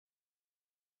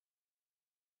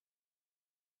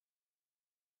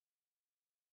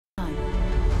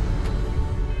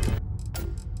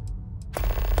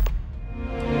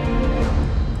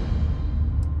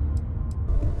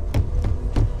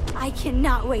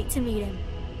cannot wait to meet him.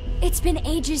 It's been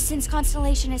ages since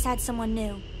Constellation has had someone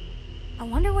new. I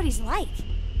wonder what he's like.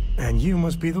 And you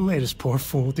must be the latest poor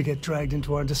fool to get dragged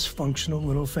into our dysfunctional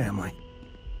little family.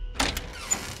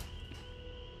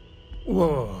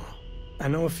 Whoa. I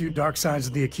know a few dark sides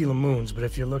of the Aquila Moons, but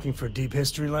if you're looking for deep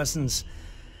history lessons,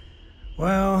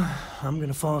 well, I'm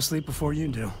gonna fall asleep before you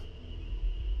do.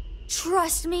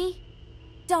 Trust me.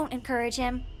 Don't encourage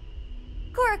him.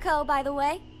 Kuriko, by the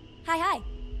way. Hi.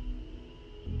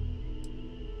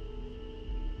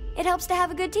 It helps to have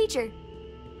a good teacher.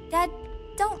 Dad,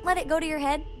 don't let it go to your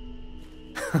head.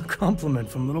 A compliment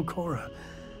from little Cora.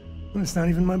 It's not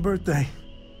even my birthday.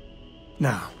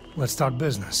 Now, let's talk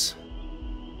business.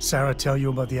 Sarah tell you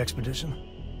about the expedition?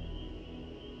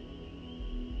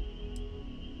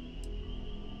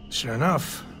 Sure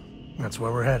enough, that's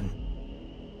where we're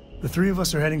heading. The three of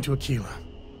us are heading to Aquila,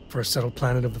 for a settled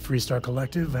planet of the Freestar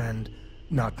Collective and,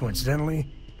 not coincidentally,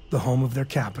 the home of their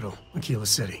capital, Aquila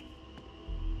City.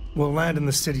 We'll land in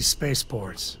the city's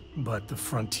spaceports, but the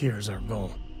frontier's our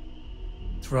goal.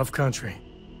 It's rough country.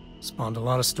 Spawned a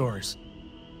lot of stories.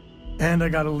 And I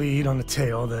got a lead on a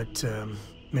tale that,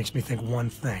 makes me think one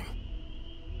thing.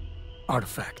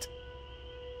 Artifact.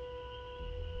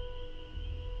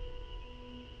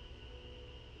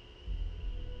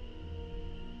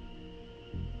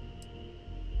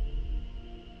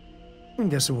 I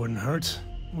guess it wouldn't hurt.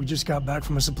 We just got back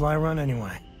from a supply run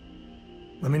anyway.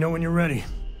 Let me know when you're ready.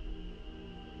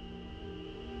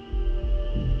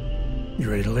 You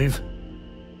ready to leave?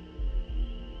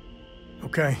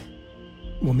 Okay.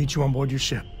 We'll meet you on board your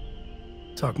ship.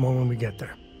 Talk more when we get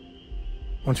there.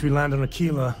 Once we land on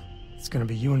Aquila, it's gonna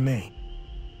be you and me.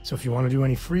 So if you want to do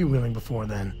any freewheeling before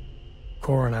then,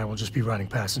 Cora and I will just be riding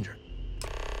passenger.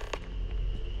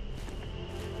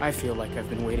 I feel like I've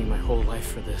been waiting my whole life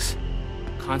for this.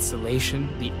 Constellation,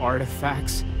 the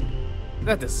artifacts.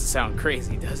 That doesn't sound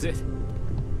crazy, does it?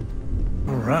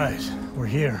 All right, we're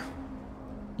here.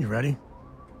 You ready?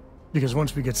 Because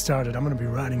once we get started, I'm gonna be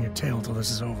riding your tail till this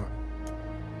is over.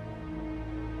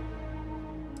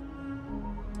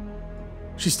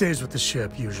 She stays with the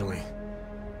ship, usually.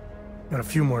 Got a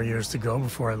few more years to go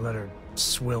before I let her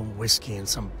swill whiskey in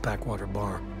some backwater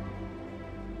bar.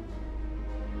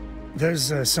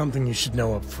 There's something you should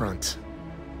know up front.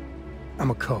 I'm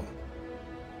a Co.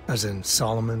 As in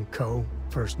Solomon Co.,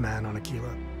 first man on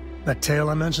Aquila. That tale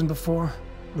I mentioned before,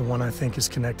 the one I think is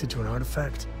connected to an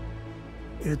artifact,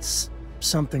 it's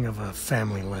something of a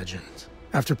family legend.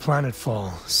 After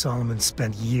planetfall, Solomon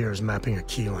spent years mapping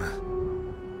Aquila,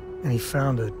 and he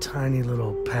found a tiny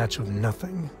little patch of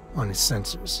nothing on his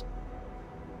sensors.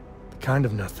 The kind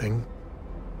of nothing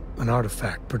an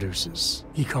artifact produces.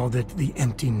 He called it the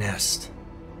Empty Nest.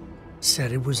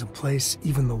 Said it was a place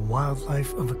even the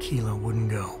wildlife of Aquila wouldn't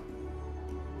go.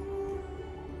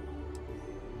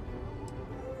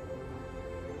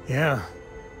 Yeah,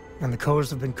 and the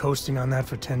Coes have been coasting on that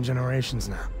for 10 generations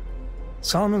now.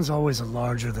 Solomon's always a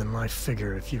larger-than-life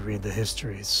figure if you read the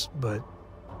histories, but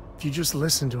if you just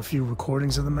listen to a few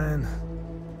recordings of the man,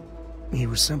 he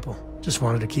was simple. Just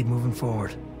wanted to keep moving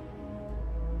forward.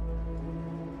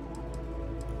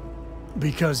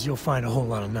 Because you'll find a whole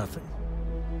lot of nothing.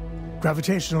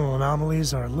 Gravitational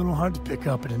anomalies are a little hard to pick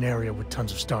up in an area with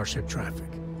tons of starship traffic.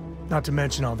 Not to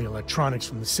mention all the electronics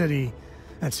from the city,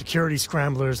 and security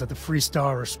scramblers that the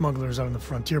Freestar or smugglers out on the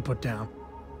frontier put down.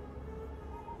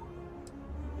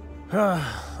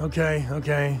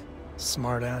 Okay.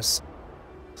 Smartass.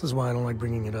 This is why I don't like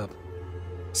bringing it up.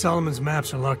 Solomon's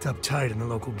maps are locked up tight in the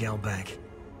local gal bank.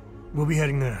 We'll be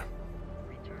heading there.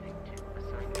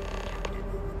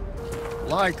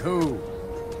 Like who?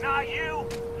 Not you,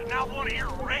 not one of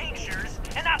your rangers,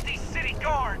 and not these city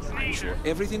guards I'm neither. sure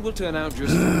everything will turn out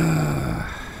just...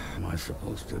 Am I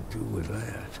supposed to do with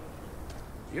that?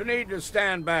 You need to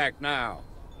stand back now.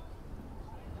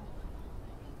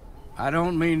 I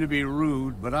don't mean to be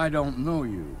rude, but I don't know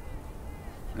you.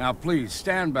 Now please,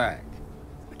 stand back.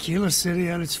 Aquila City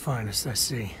at its finest, I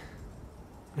see.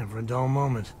 Never a dull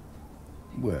moment.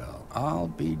 Well, I'll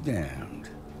be damned.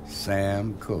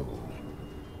 Sam Cole.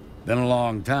 Been a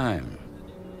long time.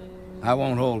 I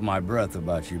won't hold my breath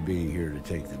about you being here to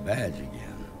take the badge again.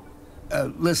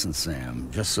 Listen, Sam,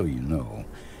 just so you know,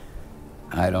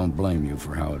 I don't blame you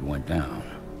for how it went down.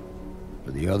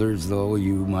 For the others, though,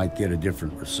 you might get a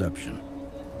different reception.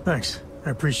 Thanks.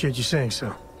 I appreciate you saying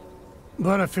so.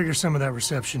 But I figure some of that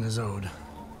reception is owed.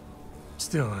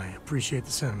 Still, I appreciate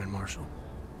the sentiment, Marshal.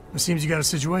 It seems you got a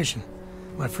situation.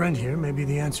 My friend here may be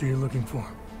the answer you're looking for.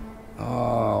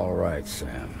 All right,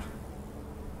 Sam.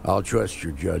 I'll trust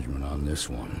your judgment on this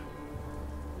one.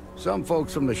 Some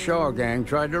folks from the Shaw gang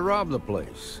tried to rob the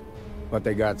place. but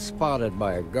they got spotted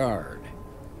by a guard.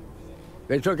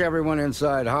 They took everyone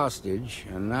inside hostage,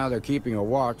 and now they're keeping a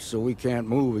watch so we can't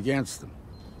move against them.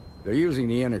 They're using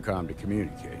the intercom to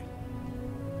communicate.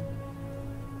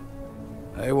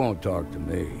 They won't talk to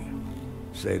me.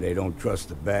 Say they don't trust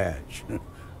the badge.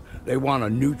 They want a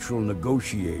neutral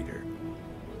negotiator.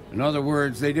 In other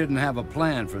words, they didn't have a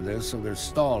plan for this, so they're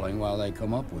stalling while they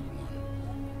come up with one.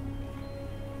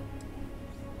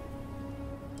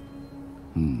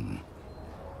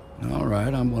 All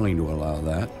right, I'm willing to allow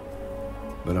that.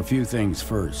 But a few things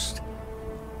first.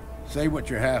 Say what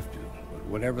you have to, but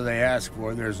whatever they ask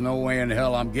for, there's no way in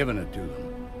hell I'm giving it to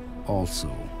them.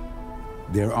 Also,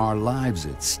 there are lives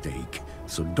at stake,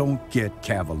 so don't get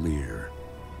cavalier.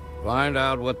 Find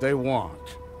out what they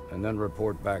want, and then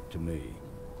report back to me.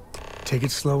 Take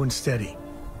it slow and steady.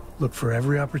 Look for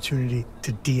every opportunity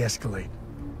to de-escalate.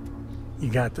 You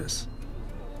got this.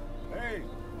 Hey,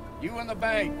 you in the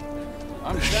bank.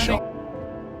 I'm sending...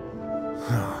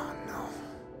 Oh, no.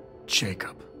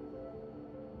 Jacob.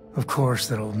 Of course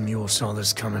that old mule saw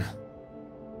this coming.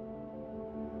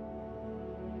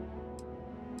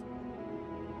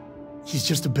 He's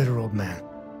just a bitter old man,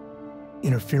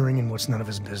 interfering in what's none of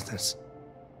his business.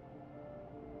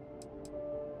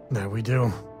 There we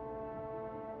do.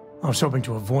 I was hoping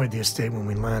to avoid the estate when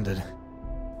we landed.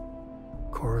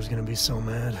 Cora's gonna be so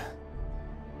mad.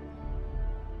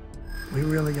 We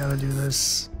really gotta do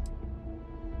this.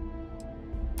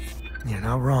 You're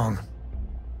not wrong.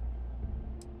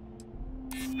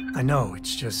 I know,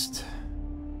 it's just...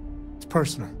 it's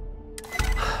personal.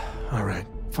 All right,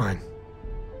 fine.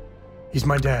 He's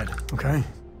my dad, okay?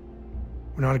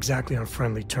 We're not exactly on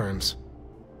friendly terms.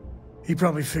 He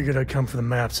probably figured I'd come for the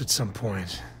maps at some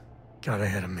point. Got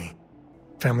ahead of me.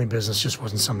 Family business just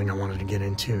wasn't something I wanted to get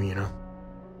into, you know?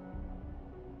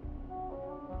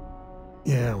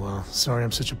 Yeah, well, sorry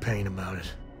I'm such a pain about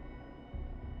it.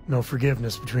 No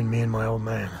forgiveness between me and my old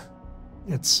man.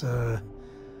 It's,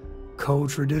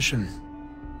 co-tradition.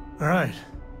 All right,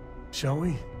 shall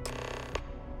we?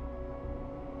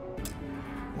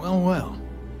 Well, well.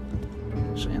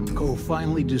 Sam Coe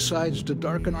finally decides to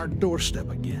darken our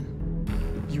doorstep again.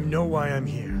 You know why I'm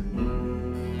here.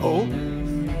 Oh?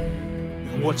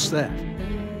 What's that?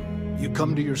 You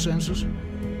come to your senses?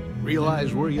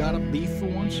 Realize where you ought to be for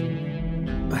once?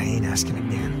 I ain't asking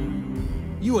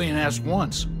again. You ain't asked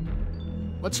once.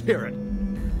 Let's hear it.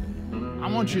 I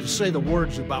want you to say the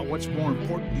words about what's more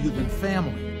important to you than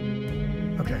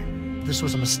family. Okay, this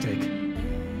was a mistake.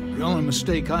 The only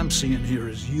mistake I'm seeing here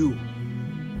is you.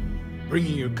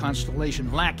 Bringing your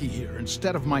Constellation lackey here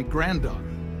instead of my granddaughter.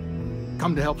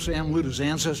 Come to help Sam loot his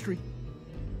ancestry?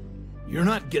 You're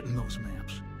not getting those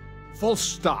maps. Full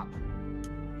stop.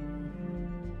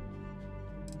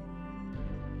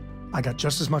 I got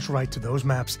just as much right to those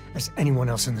maps as anyone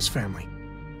else in this family.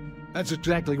 That's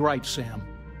exactly right, Sam.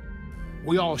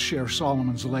 We all share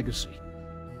Solomon's legacy.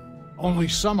 Only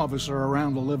some of us are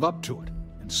around to live up to it,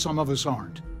 and some of us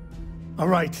aren't. All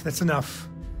right, that's enough.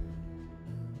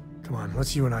 Come on,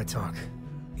 let's you and I talk.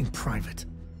 In private.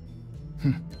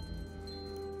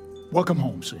 Welcome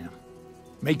home, Sam.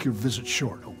 Make your visit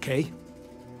short, okay?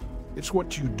 It's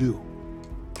what you do.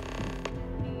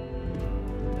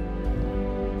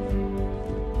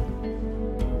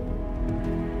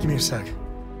 Give me a sec.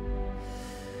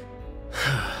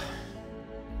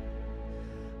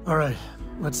 All right,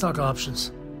 let's talk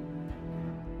options.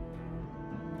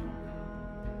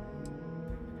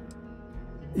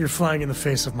 You're flying in the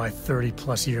face of my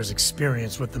 30-plus years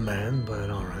experience with the man, but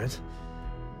all right.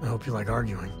 I hope you like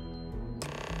arguing.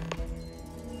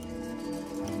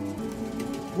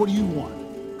 What do you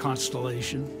want,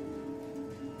 Constellation?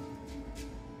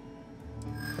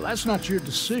 Well, that's not your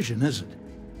decision, is it?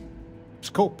 It's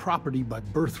co-property by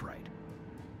birthright.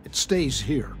 It stays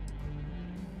here.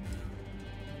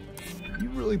 You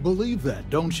really believe that,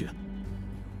 don't you?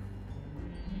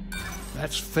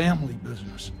 That's family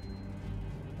business.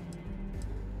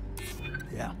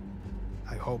 Yeah,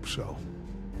 I hope so.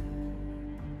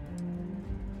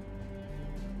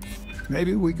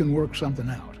 Maybe we can work something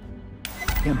out.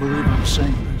 Can't believe I'm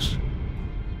saying this.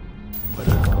 But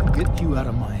if I'll get you out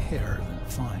of my hair, then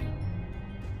fine.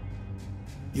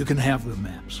 You can have the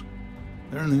maps.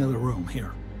 They're in the other room,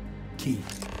 here. Key.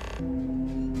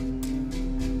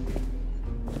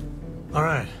 All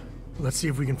right, let's see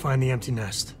if we can find the empty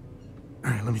nest.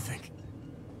 All right, let me think.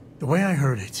 The way I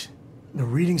heard it, the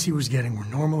readings he was getting were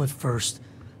normal at first,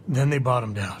 then they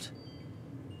bottomed out.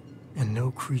 And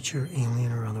no creature,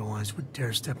 alien or otherwise, would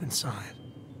dare step inside.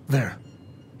 There.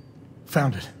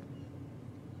 Found it.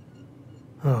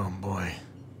 Oh, boy.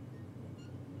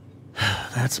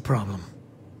 That's a problem.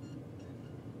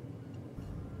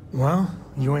 Well,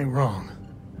 you ain't wrong.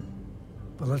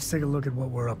 But let's take a look at what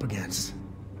we're up against.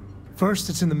 First,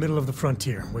 it's in the middle of the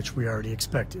frontier, which we already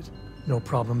expected. No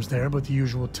problems there, but the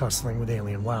usual tussling with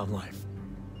alien wildlife.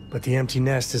 But the empty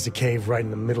nest is a cave right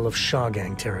in the middle of Shaw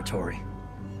Gang territory.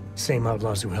 Same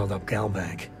outlaws who held up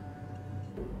Galbank.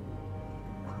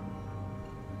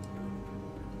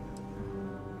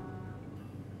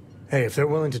 Hey, if they're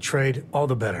willing to trade, all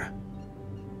the better.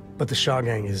 But the Shaw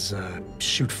Gang is,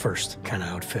 shoot first kind of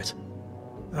outfit.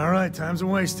 All right, time's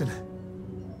a-wasting.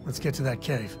 Let's get to that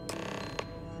cave.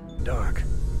 Dark.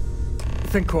 I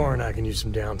think Cora and I can use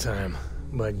some downtime,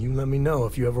 but you let me know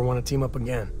if you ever want to team up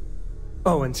again.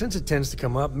 Oh, and since it tends to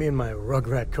come up, me and my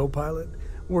Rugrat co-pilot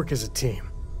work as a team.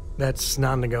 That's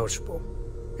non-negotiable.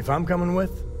 If I'm coming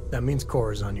with, that means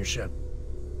Cora's on your ship.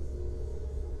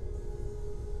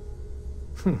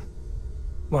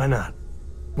 Why not?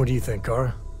 What do you think,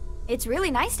 Cora? It's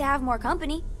really nice to have more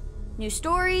company. New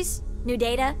stories, new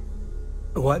data.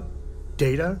 What?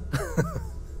 Data?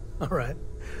 All right.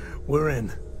 We're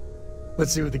in.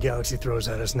 Let's see what the galaxy throws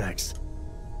at us next.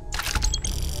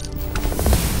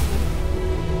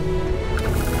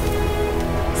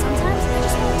 Sometimes I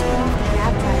just want to turn off the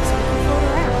grab drive so we can float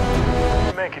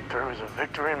around. Make it through is a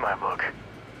victory in my book.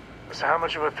 So how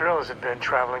much of a thrill has it been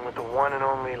traveling with the one and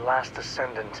only last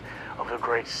descendant of the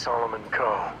great Solomon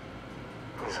Coe?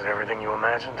 Is it everything you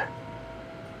imagined?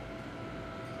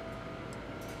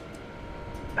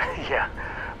 Yeah,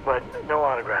 but no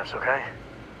autographs, okay?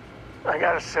 I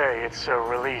gotta say, it's a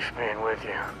relief being with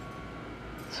you.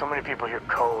 So many people hear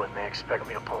Coe and they expect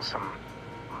me to pull some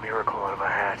miracle out of a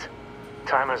hat.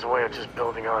 Time has a way of just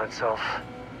building on itself.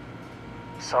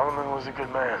 Solomon was a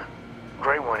good man.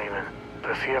 Great one, even.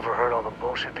 But if he ever heard all the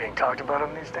bullshit being talked about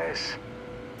him these days,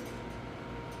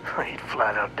 he'd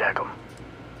flat out deck him.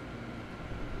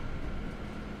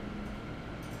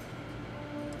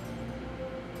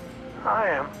 I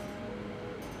am.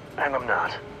 And I'm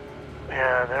not.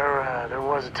 Yeah, there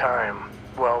was a time,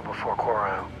 well before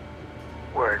Cora,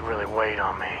 where it really weighed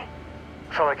on me. I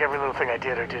felt like every little thing I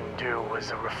did or didn't do was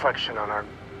a reflection on our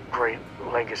great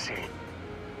legacy.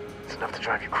 It's enough to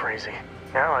drive you crazy.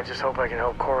 Now I just hope I can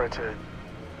help Cora to...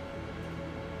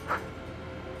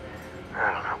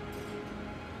 I don't know.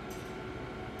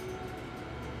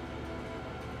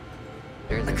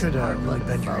 I could really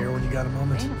bend your ear when you got a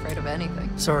moment. I ain't afraid of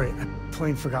anything. Sorry, I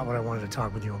plain forgot what I wanted to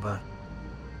talk with you about.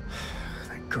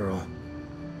 That girl.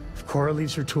 If Cora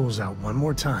leaves her tools out one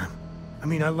more time... I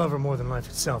mean, I love her more than life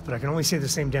itself, but I can only say the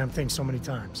same damn thing so many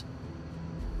times.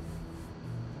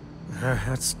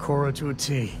 That's Cora to a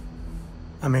T.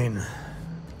 I mean,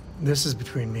 this is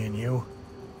between me and you.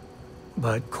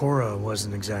 But Cora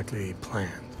wasn't exactly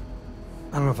planned.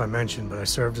 I don't know if I mentioned, but I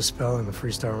served a spell in the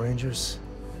Freestar Rangers.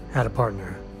 Had a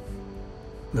partner,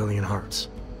 Lillian Hartz.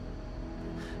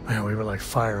 Well, we were like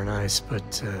fire and ice,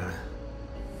 but,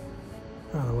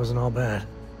 well, it wasn't all bad.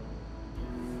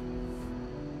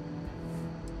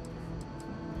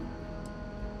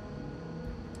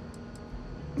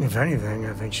 If anything,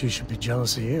 I think she should be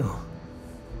jealous of you.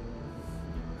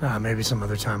 Maybe some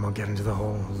other time I'll get into the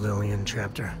whole Lillian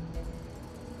chapter.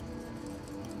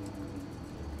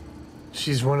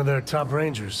 She's one of their top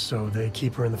rangers, so they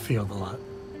keep her in the field a lot.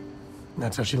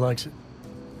 That's how she likes it.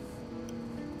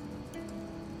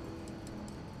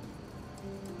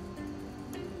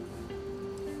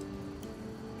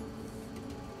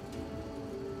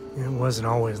 It wasn't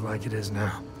always like it is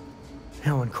now.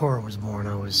 Hell, when Cora was born,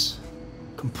 I was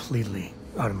completely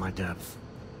out of my depth.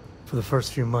 For the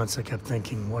first few months, I kept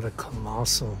thinking, what a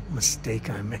colossal mistake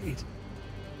I made.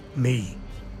 Me,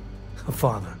 a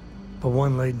father. But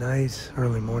one late night,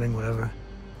 early morning, whatever,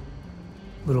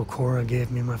 little Cora gave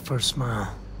me my first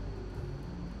smile.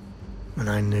 And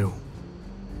I knew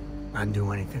I'd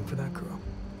do anything for that girl.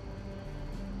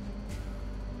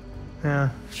 Yeah,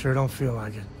 sure don't feel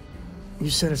like it.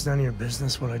 You said it's none of your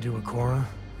business what I do with Cora.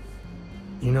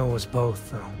 You know us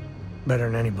both, though. Better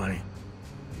than anybody.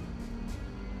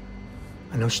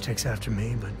 I know she takes after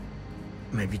me, but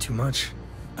maybe too much.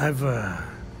 I've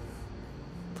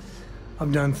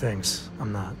done things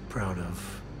I'm not proud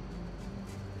of.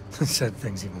 Said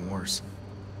things even worse.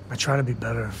 I try to be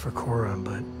better for Cora,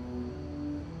 but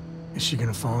is she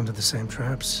gonna fall into the same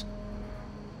traps?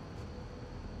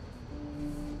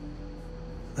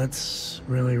 That's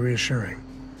really reassuring.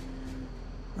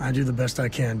 I do the best I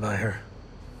can by her.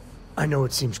 I know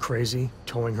it seems crazy,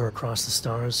 towing her across the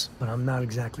stars, but I'm not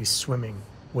exactly swimming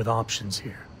with options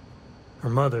here. Her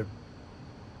mother...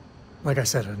 Like I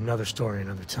said, another story,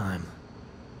 another time.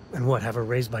 And what, have her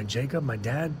raised by Jacob, my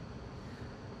dad?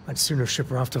 I'd sooner ship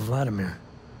her off to Vladimir.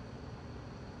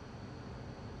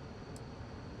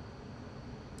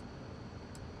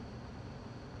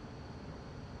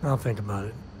 I'll think about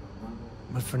it.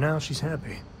 But for now, she's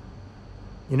happy.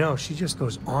 You know, she just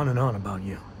goes on and on about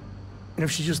you. And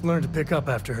if she just learned to pick up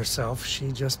after herself,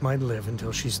 she just might live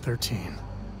until she's 13.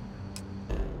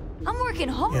 I'm working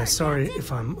hard. Yeah, sorry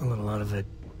if I'm a little out of it.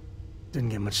 Didn't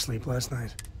get much sleep last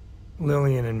night.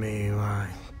 Lillian and me, I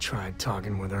tried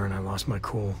talking with her and I lost my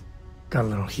cool. Got a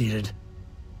little heated.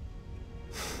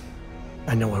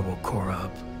 I know I woke Cora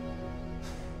up.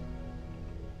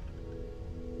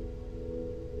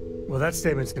 Well, that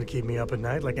statement's gonna keep me up at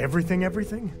night, like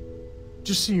everything?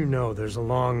 Just so you know, there's a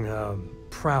long,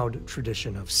 proud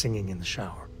tradition of singing in the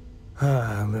shower.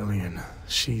 Ah, Lillian.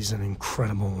 She's an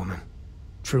incredible woman.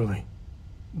 Truly.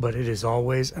 But it is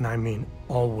always, and I mean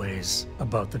always,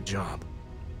 about the job.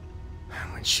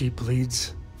 When she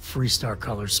bleeds, Freestar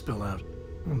colors spill out.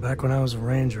 Back when I was a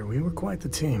ranger, we were quite the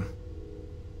team.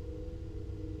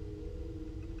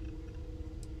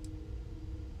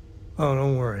 Oh,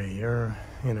 don't worry. You're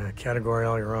in a category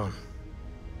all your own.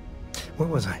 What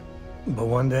was I? But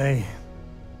one day,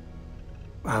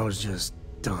 I was just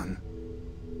done.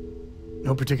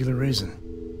 No particular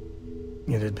reason.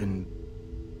 It had been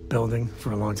building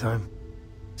for a long time.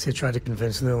 See, I tried to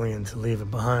convince Lillian to leave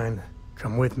it behind,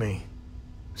 come with me.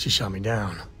 She shot me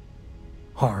down.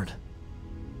 Hard.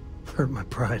 Hurt my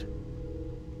pride.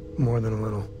 More than a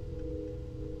little.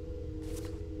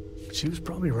 She was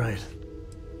probably right.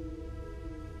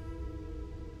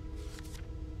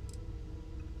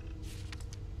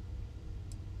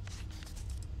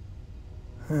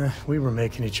 We were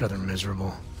making each other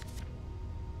miserable.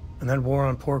 And that wore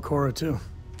on poor Cora, too.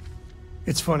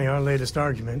 It's funny, our latest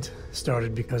argument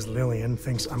started because Lillian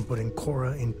thinks I'm putting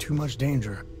Cora in too much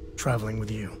danger traveling with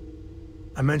you.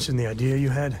 I mentioned the idea you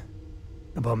had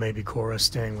about maybe Cora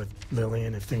staying with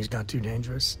Lillian if things got too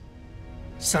dangerous.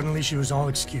 Suddenly she was all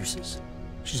excuses.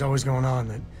 She's always going on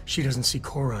that she doesn't see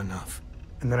Cora enough.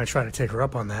 And then I try to take her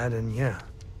up on that and yeah,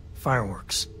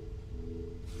 fireworks.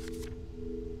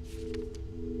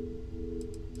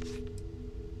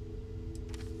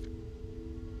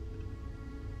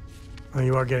 Well,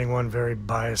 you are getting one very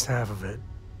biased half of it.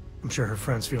 I'm sure her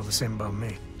friends feel the same about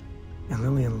me. And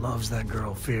Lillian loves that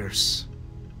girl fierce.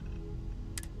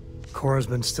 Cora's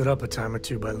been stood up a time or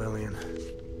two by Lillian.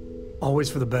 Always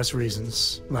for the best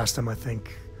reasons. Last time I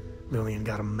think Lillian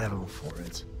got a medal for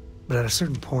it. But at a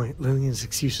certain point, Lillian's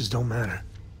excuses don't matter.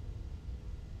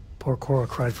 Poor Cora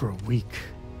cried for a week.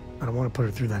 I don't want to put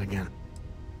her through that again.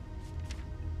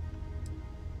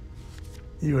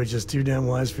 You are just too damn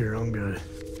wise for your own good.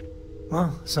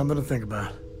 Well, something to think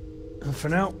about. For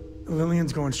now,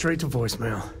 Lillian's going straight to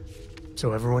voicemail,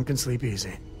 so everyone can sleep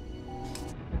easy.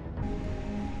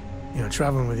 You know,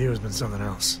 traveling with you has been something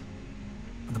else.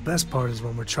 But the best part is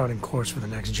when we're charting course for the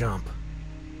next jump.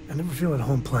 I never feel at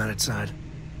home planet side.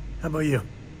 How about you?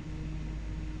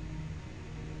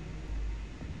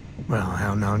 Well,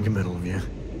 how non-committal of you.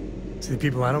 See, the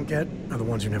people I don't get are the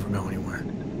ones who never go anywhere.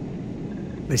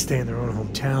 They stay in their own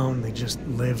hometown, they just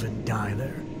live and die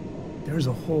there. There's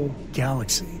a whole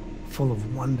galaxy full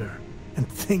of wonder and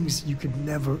things you could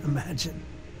never imagine.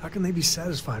 How can they be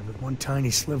satisfied with one tiny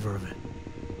sliver of it?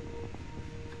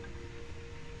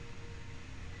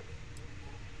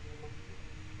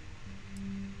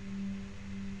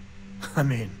 I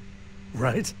mean,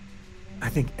 right? I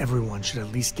think everyone should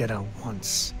at least get out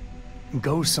once. And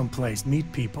go someplace,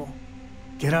 meet people.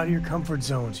 Get out of your comfort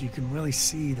zone so you can really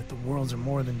see that the worlds are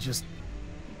more than just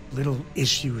little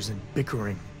issues and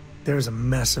bickering. There's a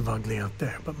mess of ugly out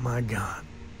there, but my God,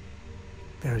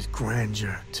 there's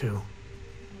grandeur, too.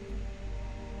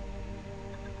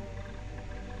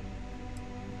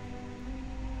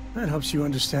 That helps you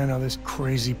understand how this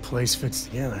crazy place fits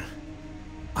together.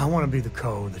 I want to be the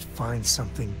code that finds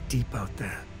something deep out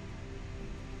there.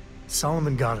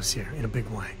 Solomon got us here in a big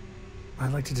way.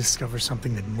 I'd like to discover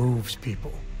something that moves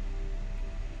people.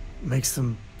 Makes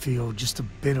them feel just a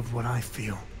bit of what I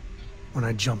feel when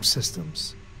I jump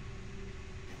systems.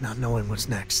 Not knowing what's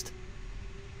next.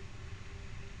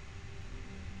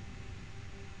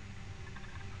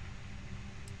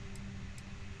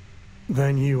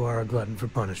 Then you are a glutton for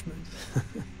punishment.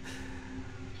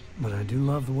 But I do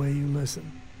love the way you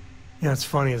listen. Yeah, it's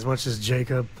funny, as much as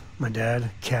Jacob, my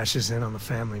dad, cashes in on the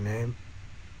family name,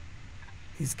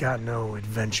 he's got no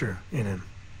adventure in him.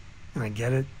 And I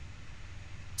get it.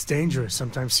 It's dangerous,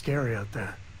 sometimes scary out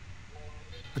there.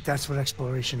 But that's what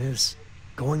exploration is.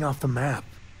 Going off the map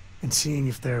and seeing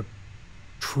if there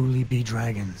truly be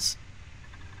dragons.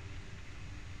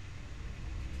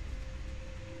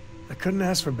 I couldn't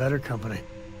ask for better company.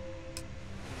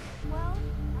 Well,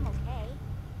 I'm okay.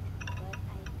 But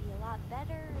I'd be a lot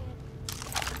better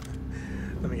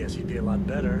if... Let me guess, you'd be a lot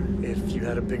better if you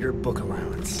had a bigger book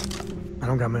allowance. I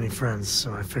don't got many friends,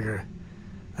 so I figure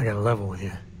I gotta level with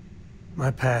you.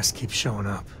 My past keeps showing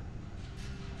up.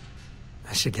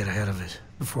 I should get ahead of it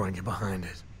before I get behind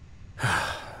it.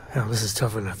 Hell, this is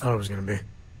tougher than I thought it was gonna be.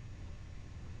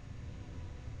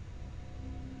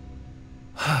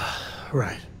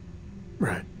 Right.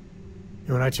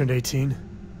 When I turned 18,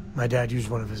 my dad used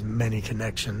one of his many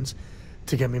connections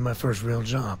to get me my first real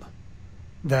job.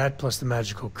 That, plus the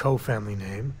magical Ko family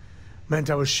name, meant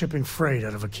I was shipping freight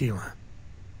out of Aquila.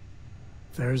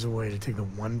 If there's a way to take the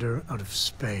wonder out of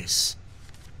space,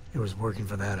 it was working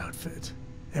for that outfit.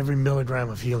 Every milligram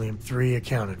of helium-3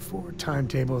 accounted for.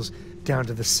 Timetables down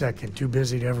to the second. Too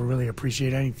busy to ever really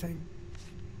appreciate anything.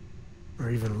 Or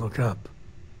even look up.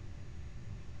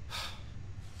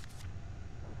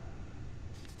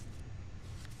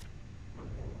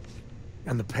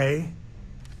 And the pay?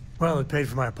 Well, it paid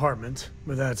for my apartment,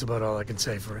 but that's about all I can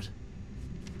say for it.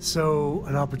 So,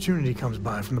 an opportunity comes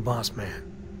by from the boss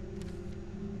man.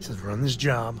 He says, run this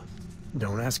job,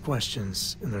 don't ask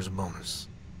questions, and there's a bonus.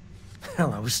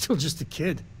 Hell, I was still just a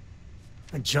kid.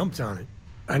 I jumped on it.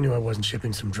 I knew I wasn't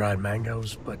shipping some dried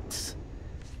mangoes, but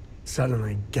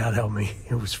suddenly, God help me,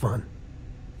 it was fun.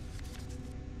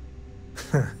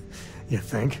 You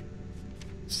think?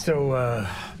 So,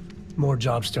 more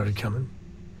jobs started coming.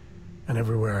 And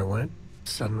everywhere I went,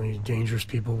 suddenly dangerous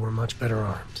people were much better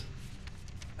armed.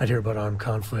 I'd hear about armed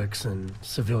conflicts and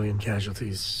civilian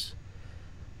casualties.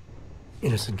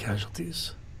 Innocent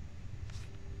casualties.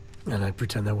 And I'd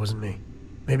pretend that wasn't me.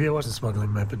 Maybe I wasn't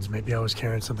smuggling weapons, maybe I was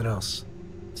carrying something else.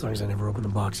 As long as I never open the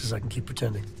boxes, I can keep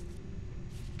pretending.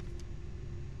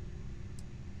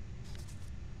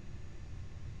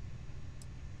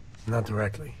 Not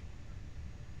directly.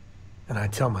 And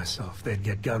I'd tell myself they'd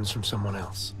get guns from someone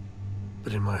else.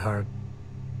 But in my heart,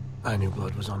 I knew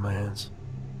blood was on my hands.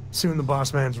 Soon the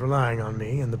boss man's relying on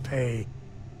me, and the pay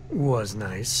was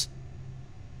nice.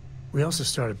 We also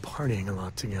started partying a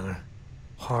lot together.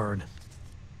 Hard.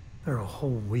 There are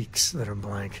whole weeks that are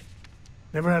blank.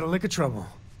 Never had a lick of trouble.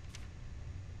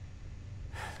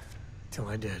 Till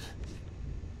I did.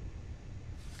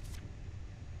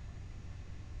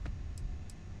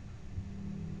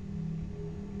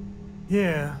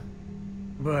 Yeah,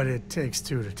 but it takes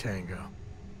two to tango.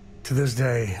 To this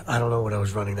day, I don't know what I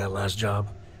was running that last job.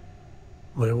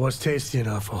 But it was tasty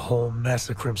enough, a whole mess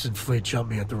of Crimson Fleet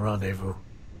jumped me at the rendezvous.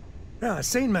 Yeah, a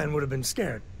sane man would have been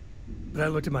scared. But I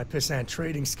looked at my pissant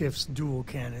trading skiff's dual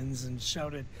cannons and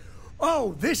shouted,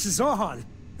 "Oh, this is on!"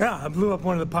 Yeah, I blew up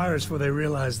one of the pirates before they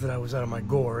realized that I was out of my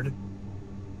gourd.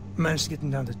 Managed to get them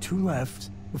down to 2 left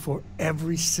before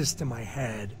every system I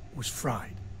had was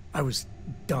fried. I was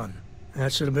done.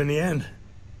 That should have been the end.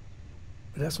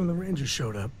 But that's when the Rangers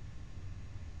showed up.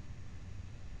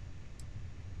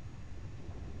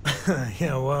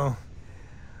 Yeah, well,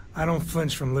 I don't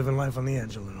flinch from living life on the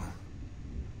edge a little.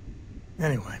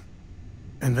 Anyway,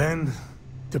 and then,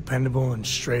 dependable and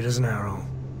straight as an arrow,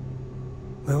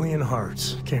 Lillian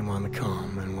Hart came on the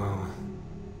comm, and well,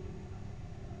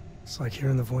 it's like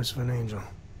hearing the voice of an angel.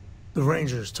 The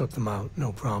Rangers took them out,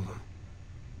 no problem.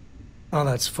 All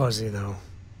that's fuzzy, though.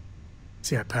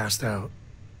 See, I passed out.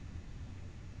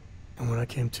 And when I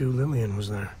came to, Lillian was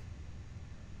there.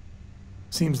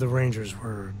 Seems the Rangers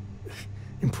were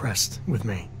impressed with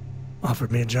me.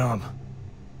 Offered me a job.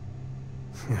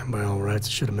 Yeah, by all rights,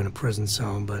 it should have been a prison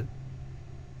cell, but...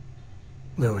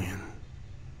 Lillian...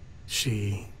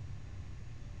 she...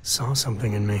 saw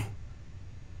something in me.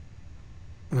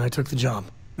 And I took the job.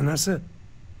 And that's it.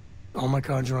 All my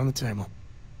cards are on the table.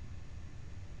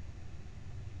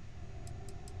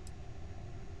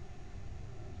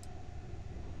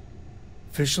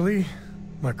 Officially,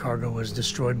 my cargo was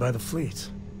destroyed by the fleet.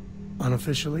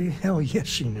 Unofficially, hell yes,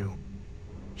 she knew.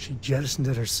 She jettisoned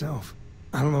it herself.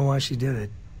 I don't know why she did it,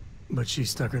 but she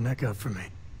stuck her neck out for me.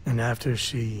 And after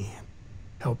she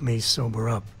helped me sober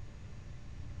up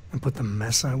and put the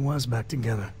mess I was back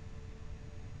together.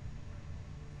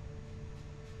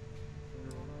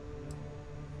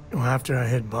 Well, after I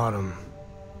hit bottom,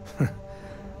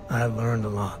 I learned a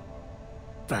lot.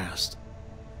 Fast.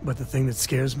 But the thing that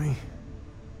scares me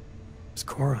is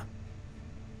Cora.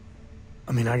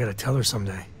 I mean, I gotta tell her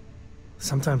someday.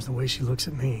 Sometimes the way she looks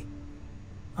at me,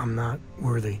 I'm not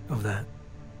worthy of that.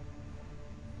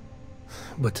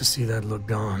 But to see that look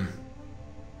gone...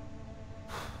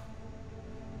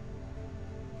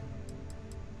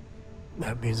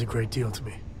 that means a great deal to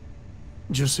me.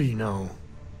 Just so you know,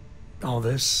 all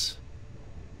this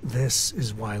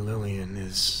is why Lillian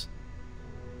is...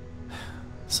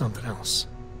 something else.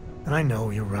 And I know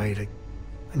you're right.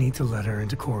 I need to let her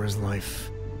into Cora's life.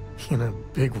 In a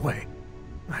big way.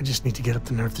 I just need to get up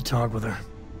the nerve to talk with her.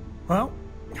 Well,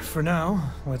 for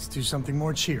now, let's do something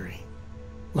more cheery.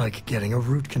 Like getting a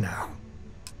root canal.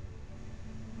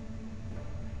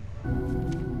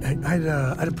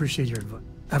 I'd appreciate your advice.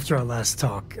 After our last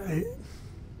talk, I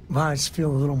just feel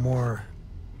a little more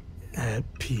at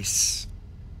peace.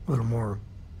 A little more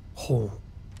whole.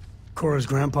 Cora's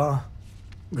grandpa,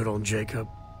 good old Jacob,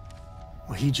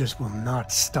 well, he just will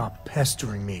not stop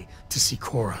pestering me to see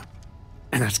Cora.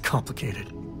 And that's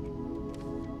complicated.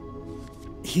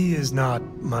 He is not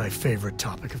my favorite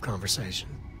topic of conversation.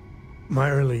 My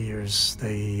early years,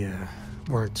 they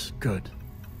weren't good.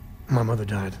 My mother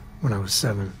died when I was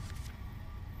 7.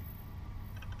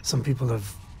 Some people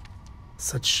have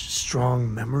such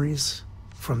strong memories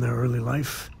from their early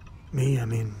life. Me, I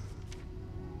mean,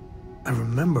 I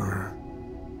remember her.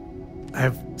 I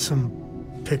have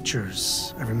some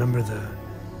pictures. I remember the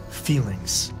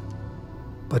feelings,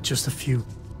 but just a few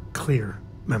clear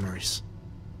memories.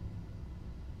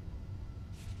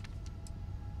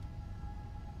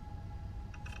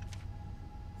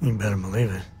 You better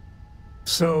believe it.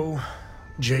 So,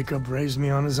 Jacob raised me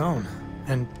on his own,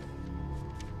 and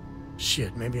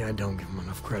shit, maybe I don't give him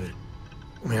enough credit.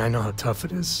 I mean, I know how tough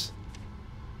it is,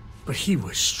 but he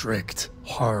was strict,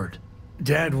 hard.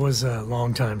 Dad was a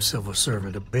longtime civil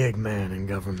servant, a big man in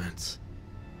government,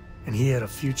 and he had a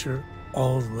future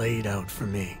all laid out for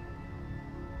me.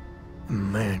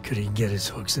 Man, could he get his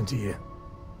hooks into you.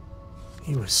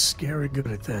 He was scary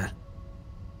good at that.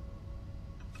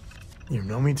 You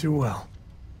know me too well,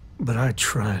 but I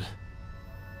tried.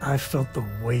 I felt the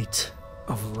weight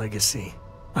of legacy.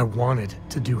 I wanted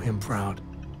to do him proud.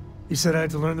 He said I had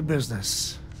to learn the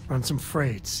business, run some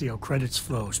freight, see how credits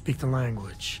flow, speak the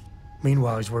language.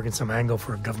 Meanwhile, he's working some angle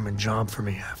for a government job for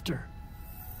me after.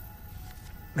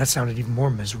 That sounded even more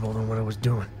miserable than what I was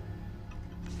doing.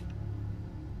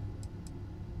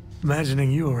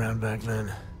 Imagining you around back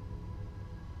then.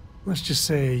 Let's just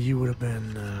say you would have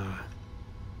been,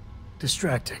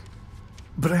 distracting.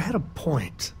 But I had a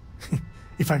point,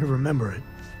 if I could remember it.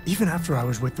 Even after I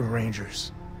was with the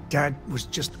Rangers, Dad was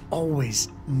just always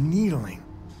needling,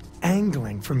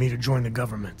 angling for me to join the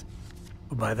government.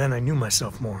 But by then I knew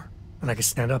myself more, and I could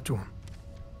stand up to him.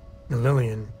 And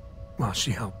Lillian, well, she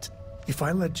helped. If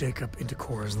I let Jacob into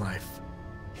Cora's life,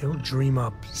 he'll dream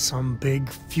up some big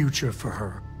future for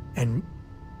her and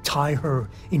tie her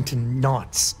into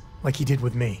knots like he did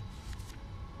with me.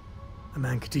 A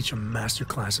man could teach a master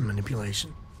class in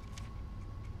manipulation.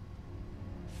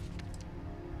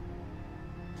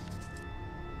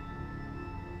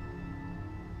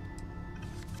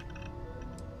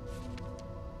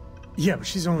 Yeah, but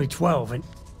she's only 12 and...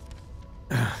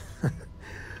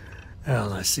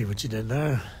 Well, I see what you did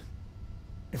there.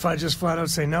 If I just flat out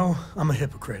say no, I'm a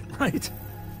hypocrite, right?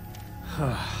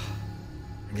 I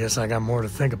guess I got more to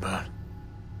think about.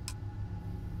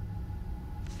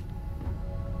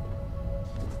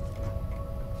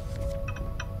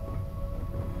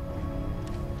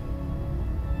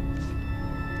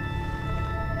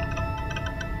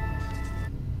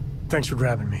 Thanks for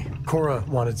grabbing me. Cora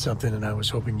wanted something, and I was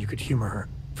hoping you could humor her.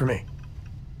 For me.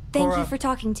 Thank Cora. you for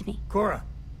talking to me. Cora!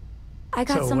 I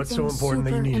got So, something what's so important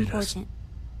that you super needed important.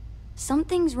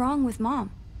 Something's wrong with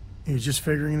Mom. You just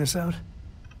figuring this out?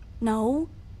 No,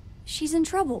 she's in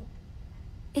trouble.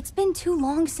 It's been too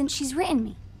long since she's written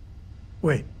me.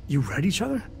 Wait, you read each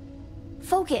other?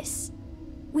 Focus.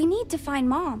 We need to find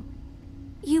Mom.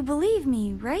 You believe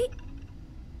me, right?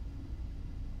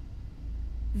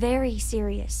 Very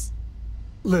serious.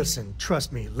 Listen,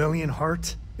 trust me, Lillian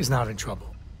Hart is not in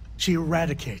trouble. She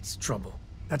eradicates trouble.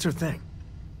 That's her thing.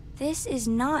 This is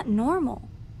not normal.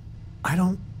 I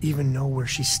don't even know where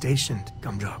she's stationed,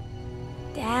 Gumdrop.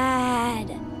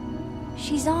 Dad.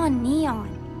 She's on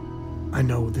Neon. I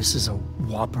know this is a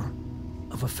whopper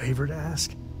of a favor to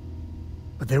ask,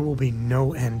 but there will be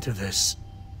no end to this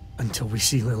until we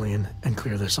see Lillian and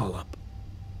clear this all up.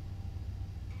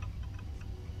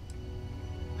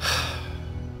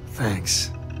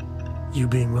 Thanks. You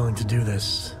being willing to do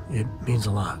this, it means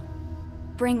a lot.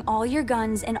 Bring all your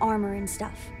guns and armor and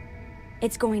stuff.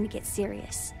 It's going to get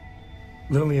serious.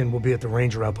 Lillian will be at the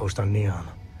Ranger outpost on Neon.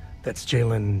 That's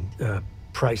Jalen,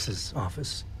 Price's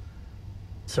office.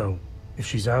 So, if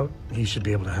she's out, he should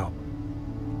be able to help.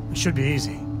 It should be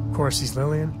easy. Of course, sees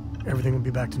Lillian, everything will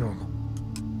be back to normal.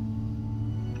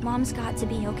 Mom's got to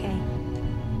be okay.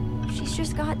 She's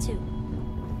just got to.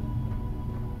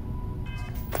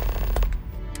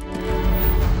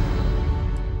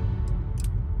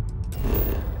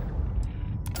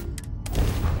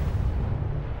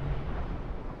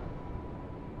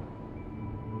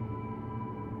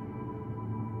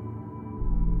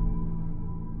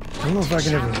 I don't know if I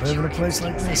can ever live in a place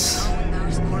like this.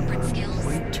 Those corporate skills.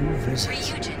 Wait to visit.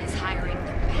 Ryujin is hiring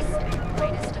the best and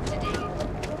brightest of today.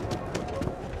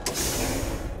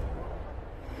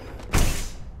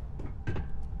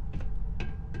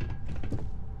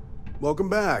 Welcome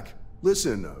back.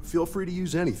 Listen, feel free to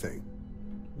use anything.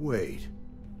 Wait,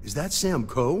 is that Sam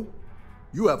Coe?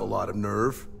 You have a lot of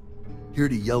nerve. Here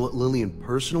to yell at Lillian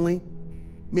personally?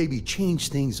 Maybe change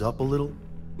things up a little?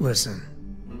 Listen,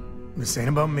 this ain't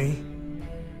about me.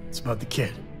 It's about the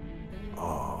kid.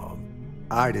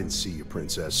 I didn't see you,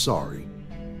 Princess. Sorry.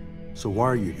 So why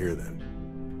are you here then?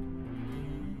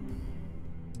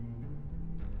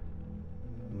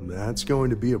 That's going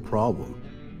to be a problem.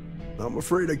 I'm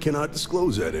afraid I cannot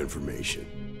disclose that information.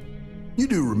 You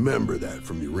do remember that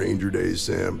from your Ranger days,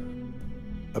 Sam?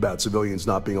 About civilians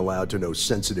not being allowed to know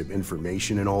sensitive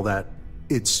information and all that?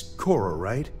 It's Cora,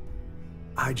 right?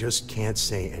 I just can't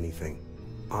say anything.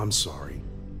 I'm sorry.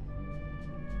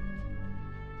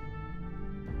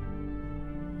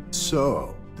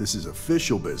 So, this is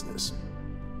official business.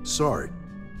 Sorry.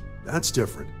 That's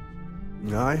different.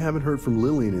 I haven't heard from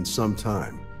Lillian in some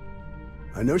time.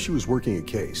 I know she was working a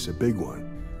case, a big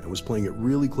one, and was playing it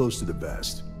really close to the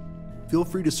vest. Feel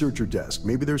free to search her desk.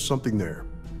 Maybe there's something there.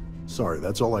 Sorry,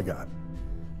 that's all I got.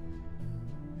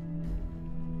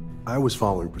 I was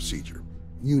following procedure.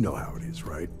 You know how it is,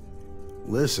 right?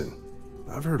 Listen,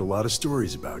 I've heard a lot of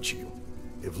stories about you.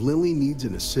 If Lily needs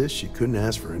an assist, she couldn't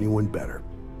ask for anyone better.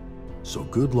 So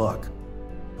good luck.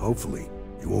 Hopefully,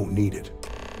 you won't need it.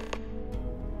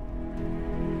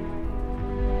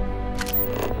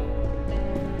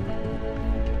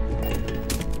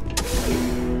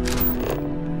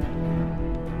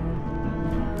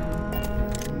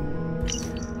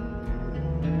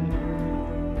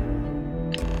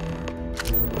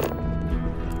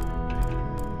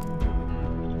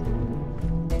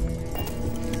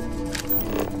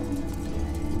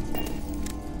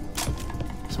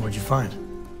 What'd you find?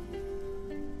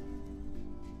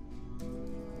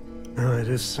 Oh, it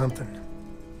is something.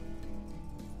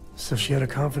 So she had a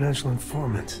confidential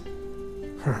informant.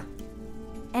 Huh.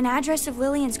 An address of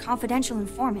Lillian's confidential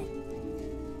informant.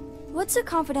 What's a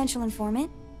confidential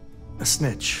informant? A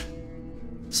snitch.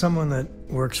 Someone that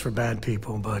works for bad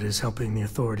people, but is helping the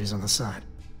authorities on the side.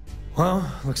 Well,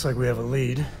 looks like we have a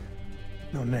lead.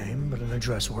 No name, but an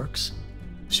address works.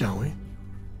 Shall we?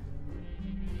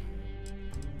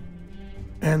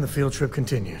 And the field trip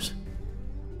continues.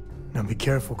 Now be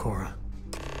careful, Cora.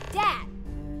 Dad!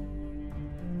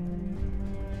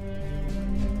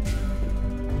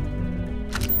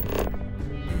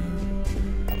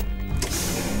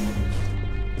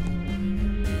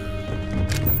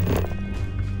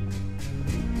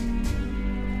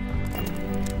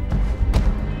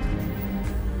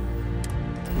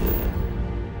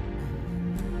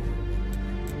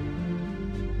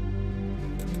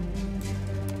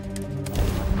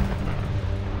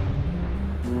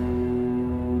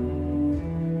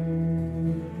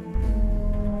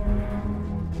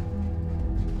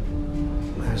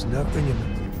 There's nothing in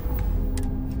the...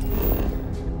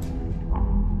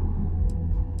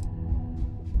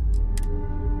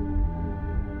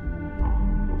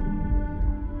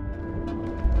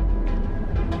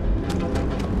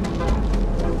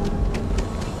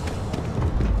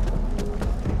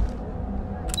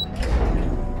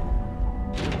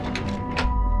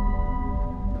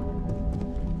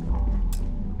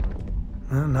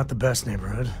 Well, not the best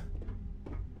neighborhood.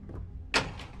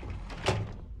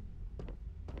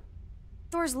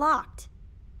 Door's locked.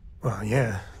 Well,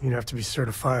 yeah, you'd have to be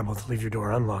certifiable to leave your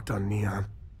door unlocked on Neon.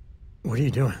 What are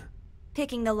you doing?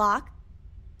 Picking the lock.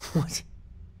 What?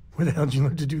 Where the hell did you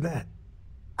learn to do that?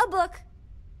 A book.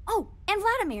 Oh, and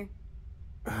Vladimir.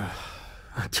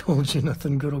 I told you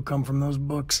nothing good will come from those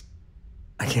books.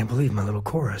 I can't believe my little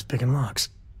Cora is picking locks.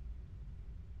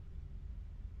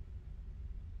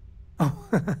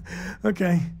 Oh,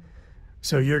 okay.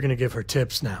 So you're gonna give her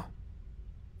tips now.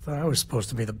 Thought I was supposed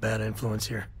to be the bad influence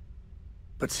here.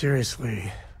 But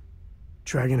seriously,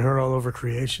 dragging her all over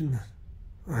creation?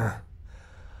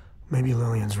 Maybe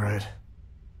Lillian's right.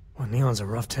 Well, Neon's a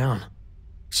rough town.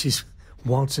 She's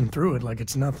waltzing through it like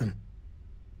it's nothing.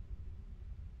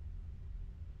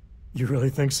 You really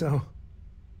think so?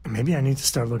 Maybe I need to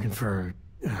start looking for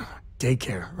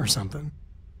daycare or something.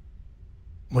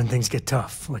 When things get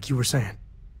tough, like you were saying.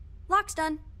 Lock's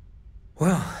done.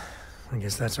 Well, I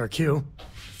guess that's our cue.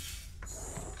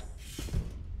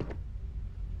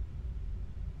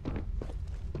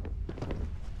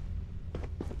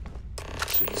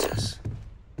 Jesus.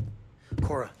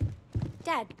 Cora.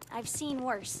 Dad, I've seen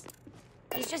worse.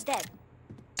 He's just dead.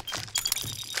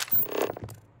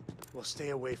 We'll stay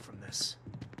away from this.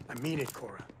 I mean it,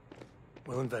 Cora.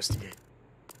 We'll investigate.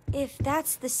 If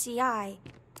that's the CI,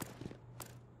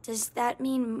 does that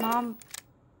mean Mom...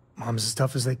 Mom's as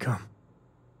tough as they come.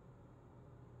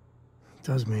 It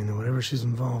does mean that whatever she's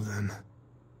involved in,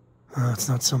 it's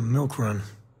not some milk run.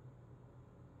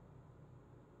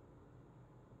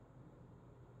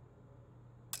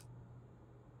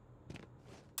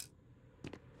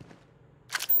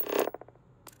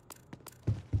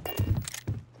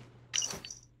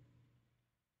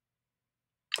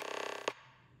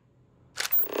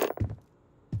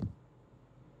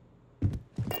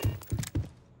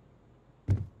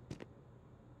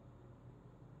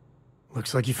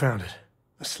 Looks like you found it.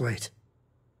 A slate.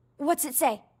 What's it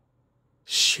say?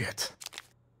 Shit.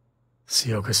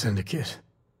 Sioka Syndicate.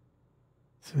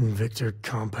 Victor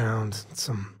compound,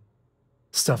 some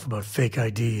stuff about fake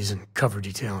IDs and cover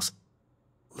details.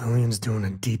 Lillian's doing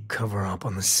a deep cover-up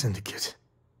on the Syndicate.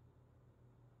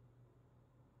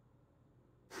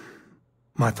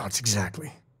 My thoughts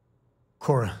exactly.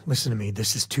 Cora, listen to me.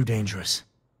 This is too dangerous.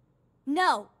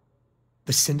 No.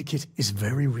 The Syndicate is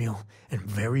very real and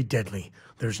very deadly.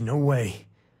 There's no way.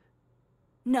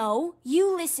 No,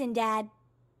 you listen, Dad.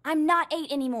 I'm not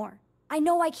 8 anymore. I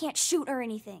know I can't shoot or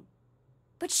anything.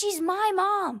 But she's my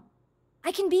mom.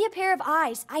 I can be a pair of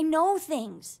eyes. I know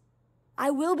things. I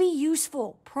will be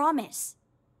useful, promise.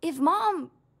 If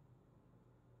Mom...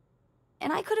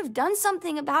 And I could have done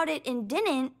something about it and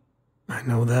didn't. I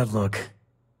know that look.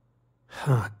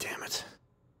 Ah, damn it.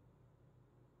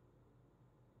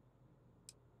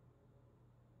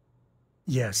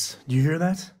 Yes, you hear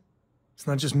that? It's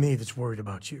not just me that's worried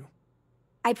about you.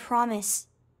 I promise.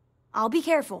 I'll be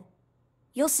careful.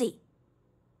 You'll see.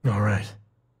 All right.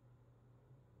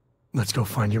 Let's go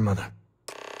find your mother.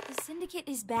 The Syndicate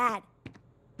is bad.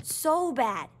 So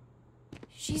bad.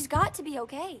 She's got to be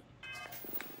okay.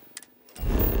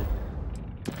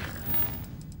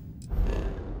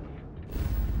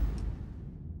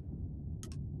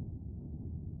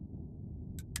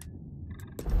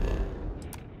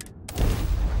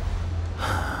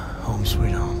 Home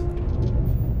sweet home.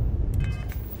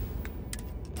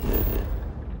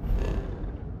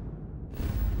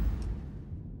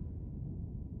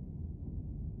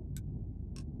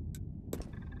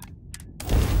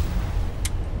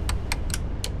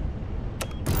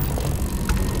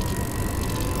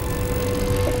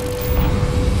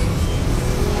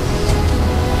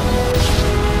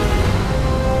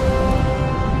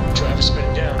 Driver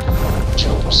spinning down.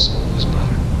 Jumps. His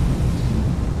brother.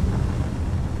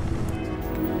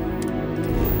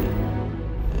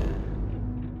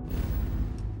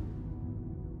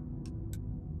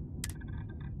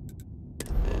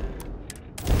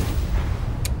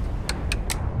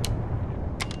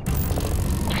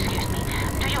 Excuse me,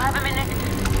 do you have a minute?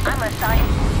 I'm assigned.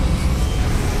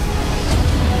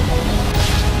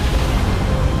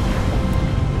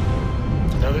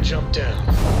 Another jump down.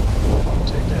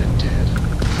 Take that, Dad.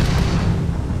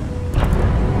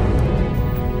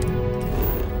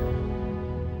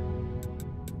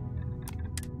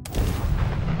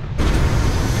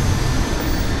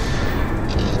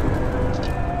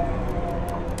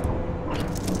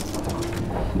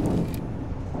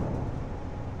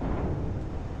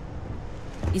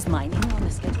 Is mining on the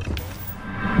schedule today?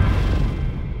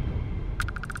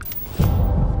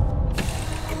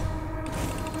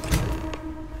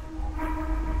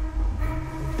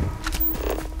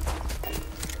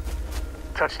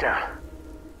 Touchdown.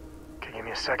 Can you give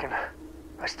me a second?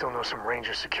 I still know some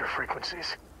Ranger secure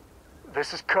frequencies.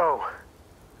 This is Co.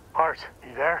 Hart,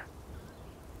 you there?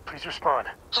 Please respond.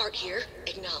 Hart here,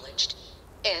 acknowledged.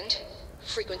 And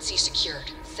frequency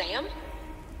secured. Sam?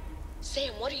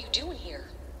 Sam, what are you doing here?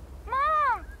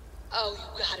 Mom! Oh,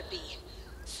 you gotta be.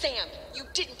 Sam, you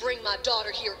didn't bring my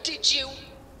daughter here, did you?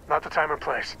 Not the time or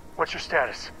place. What's your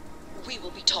status? We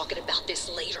will be talking about this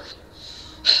later.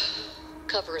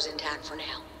 Cover is intact for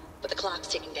now, but the clock's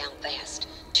ticking down fast.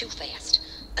 Too fast.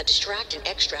 A distract and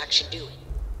extract should do it.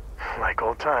 Like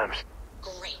old times.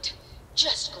 Great.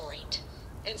 Just great.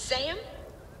 And Sam,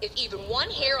 if even one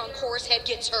hair on Cora's head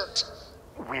gets hurt,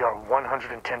 We are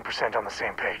 110% on the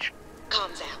same page.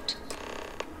 comms out.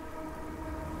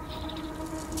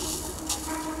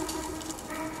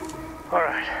 All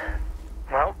right.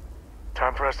 Well,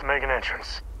 time for us to make an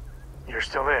entrance. You're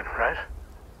still in, right?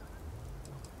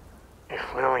 If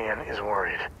Lillian is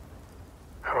worried...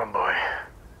 Oh boy.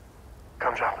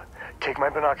 Come, drop. Take my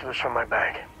binoculars from my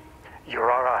bag. You're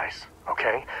our eyes,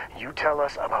 okay? You tell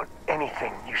us about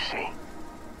anything you see.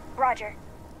 Roger.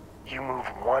 You move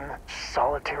one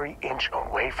solitary inch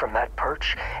away from that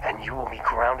perch, and you will be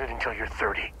grounded until you're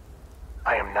 30.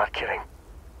 I am not kidding.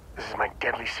 This is my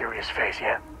deadly serious face,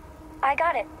 yeah? I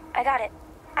got it. I got it.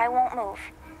 I won't move.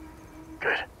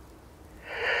 Good.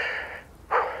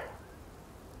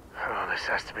 Oh, this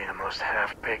has to be the most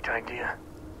half-baked idea.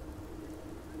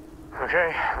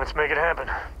 Okay, let's make it happen.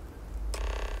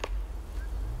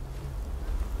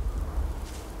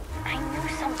 I knew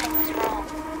something was wrong.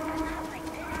 But not like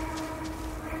this.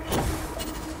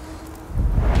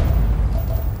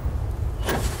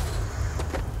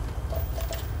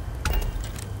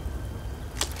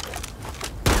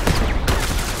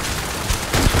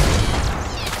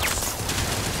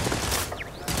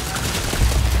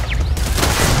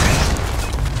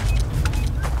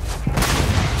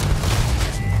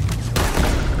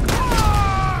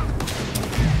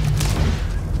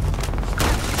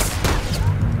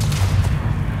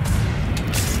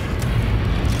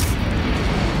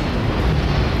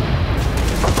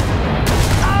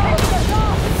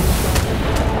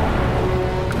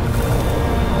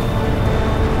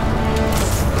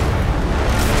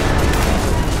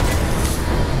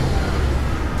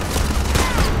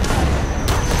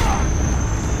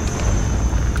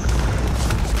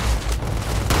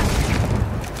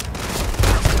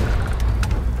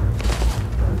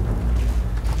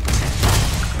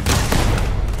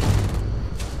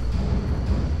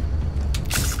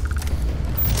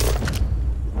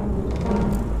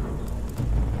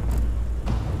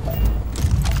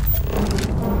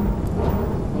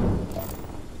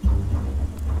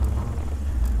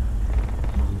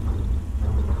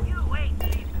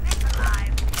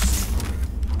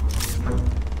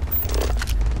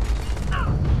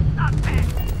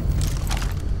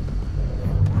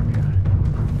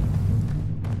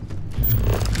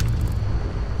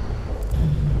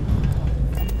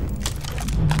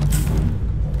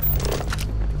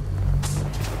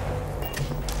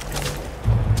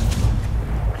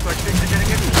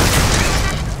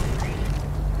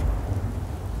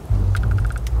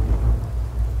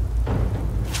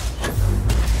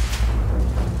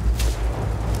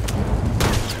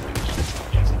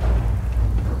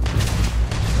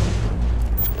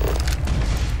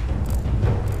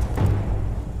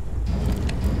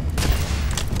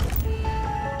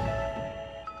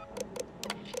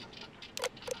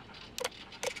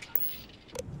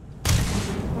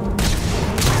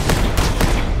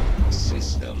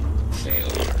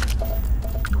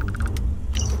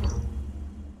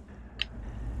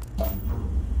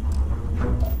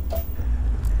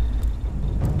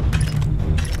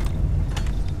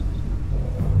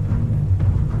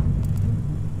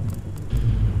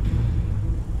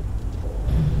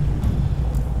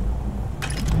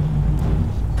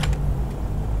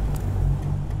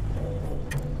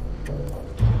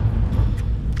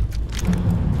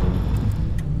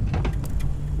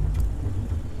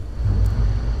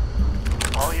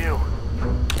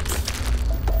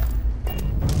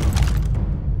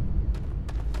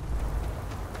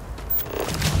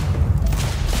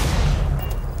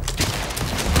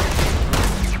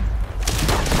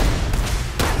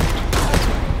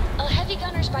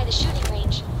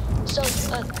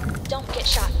 Don't get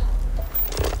shot.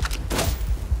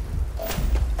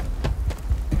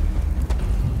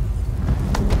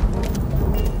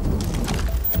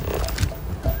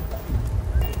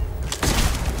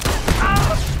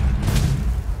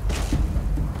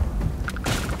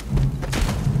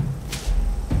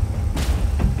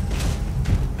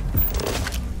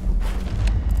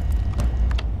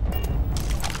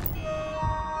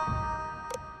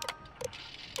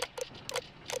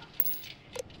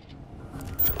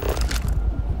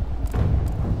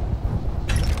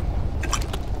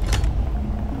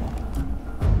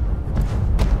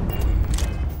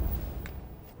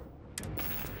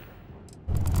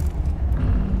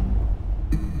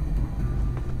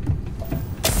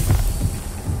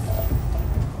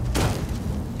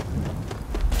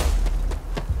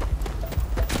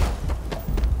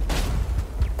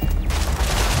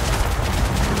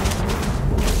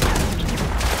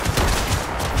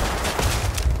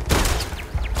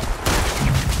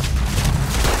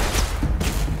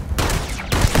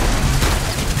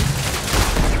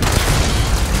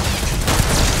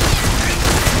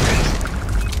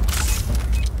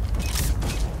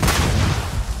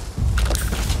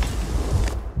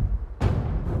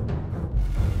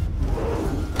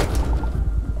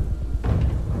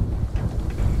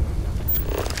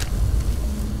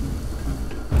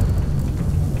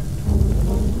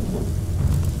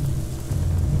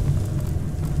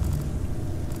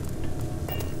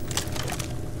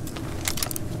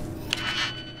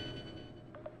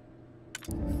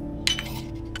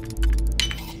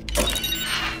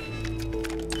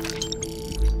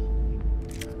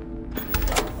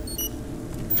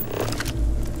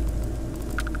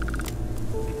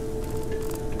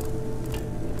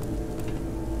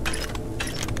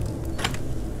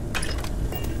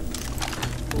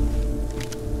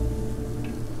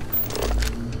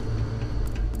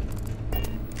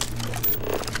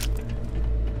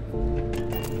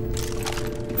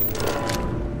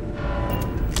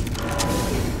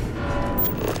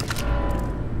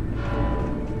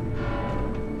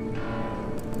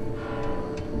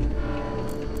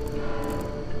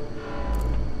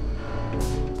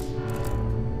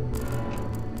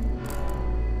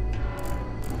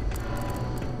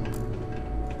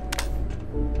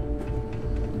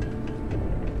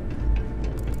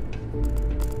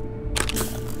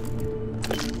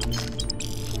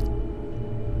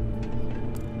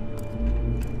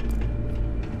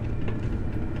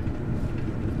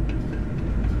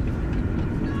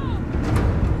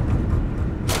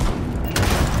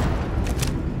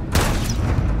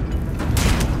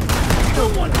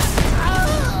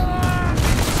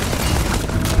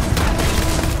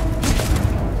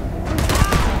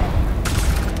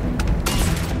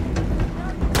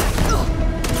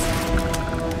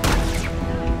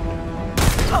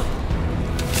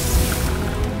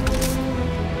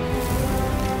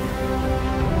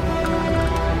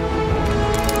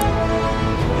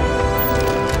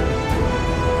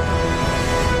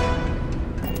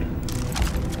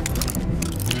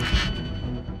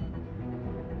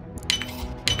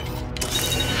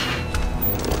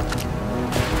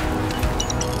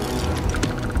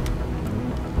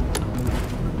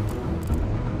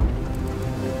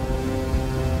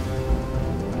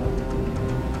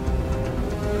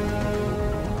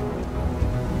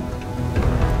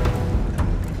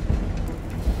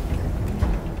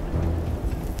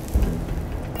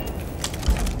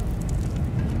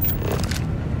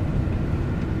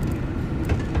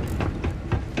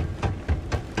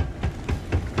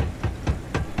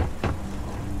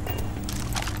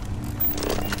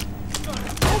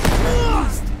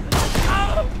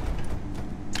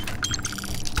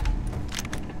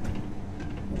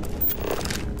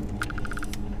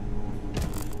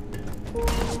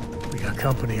 We got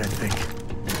company, I think.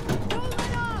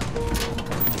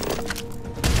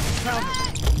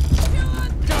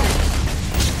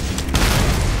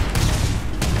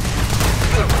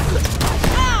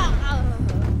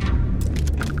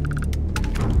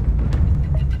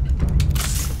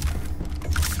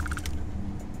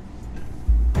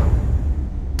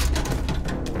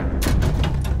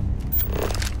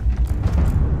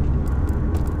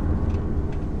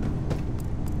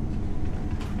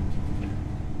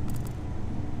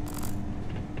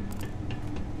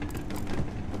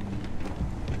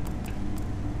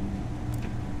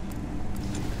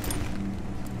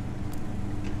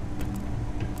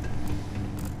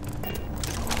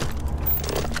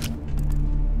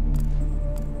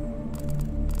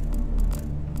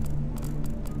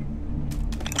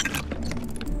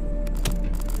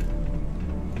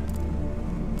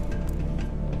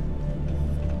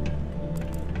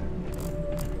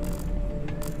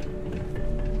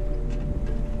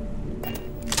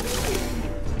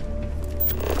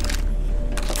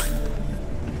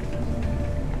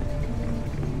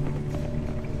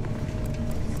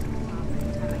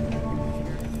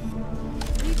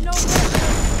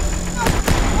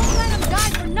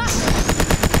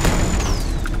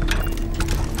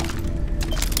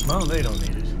 Well, they don't need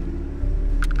it.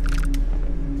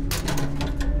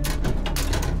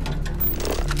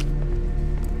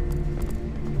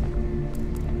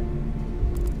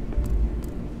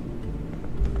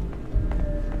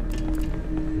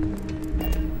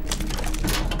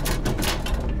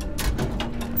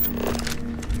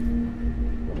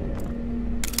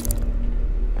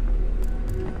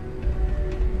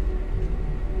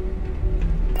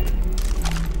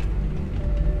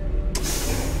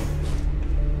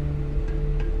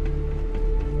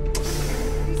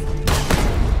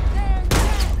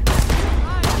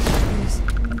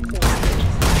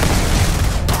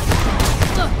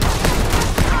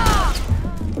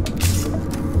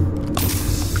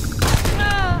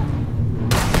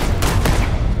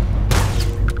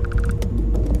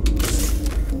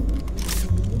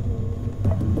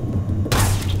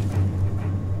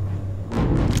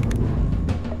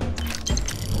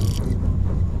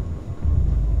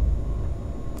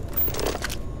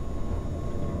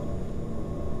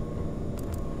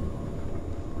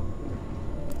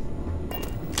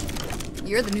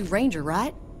 You're the new ranger,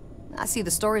 right? I see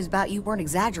the stories about you weren't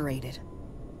exaggerated.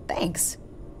 Thanks.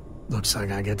 Looks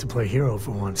like I get to play hero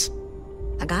for once.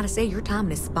 I gotta say, your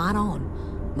timing is spot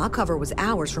on. My cover was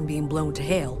hours from being blown to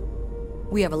hell.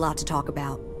 We have a lot to talk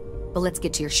about, but let's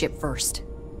get to your ship first.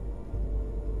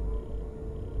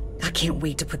 I can't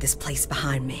wait to put this place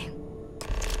behind me.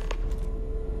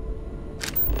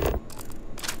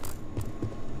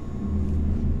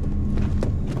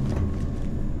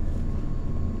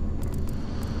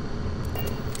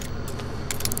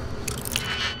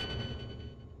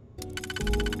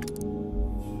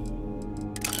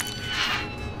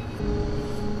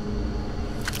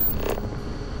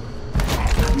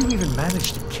 How do you even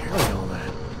manage to carry all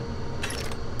that?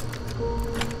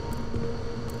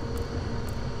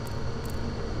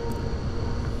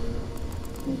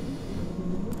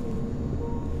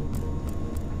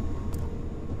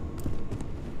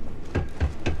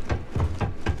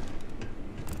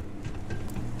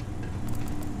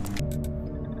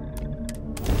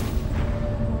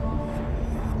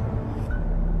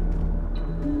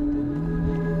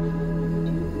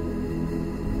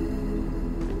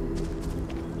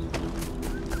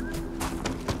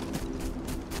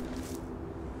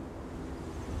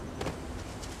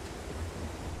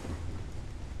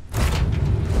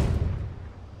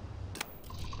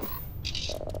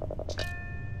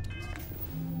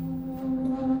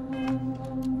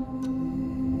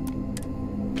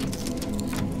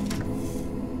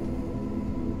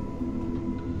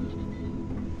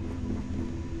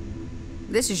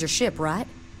 This is your ship, right?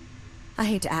 I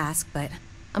hate to ask, but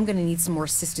I'm gonna need some more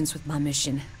assistance with my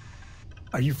mission.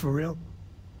 Are you for real?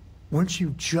 Weren't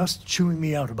you just chewing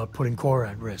me out about putting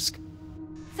Cora at risk?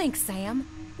 Thanks, Sam.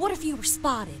 What if you were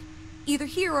spotted? Either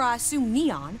here or I assume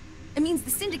Neon. It means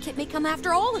the Syndicate may come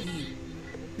after all of you.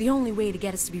 The only way to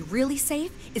get us to be really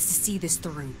safe is to see this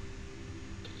through.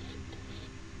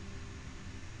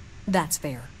 That's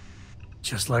fair.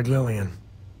 Just like Lillian.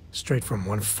 Straight from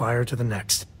one fire to the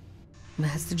next.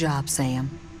 That's the job,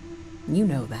 Sam. You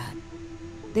know that.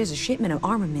 There's a shipment of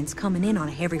armaments coming in on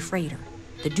a heavy freighter,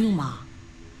 the Duma.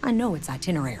 I know its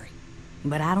itinerary,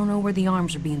 but I don't know where the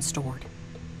arms are being stored.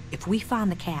 If we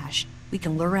find the cache, we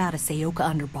can lure out a Sayoka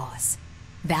underboss,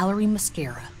 Valerie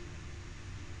Mascara.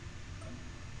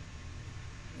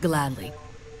 Gladly.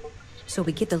 So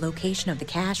we get the location of the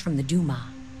cache from the Duma.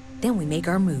 Then we make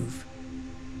our move.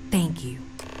 Thank you.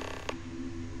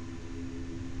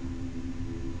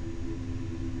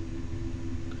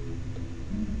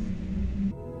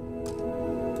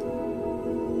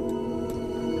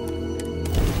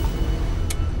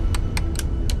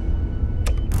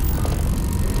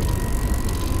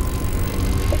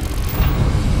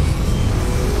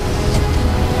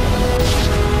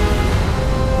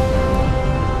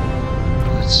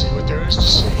 Let's see what there is to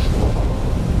see.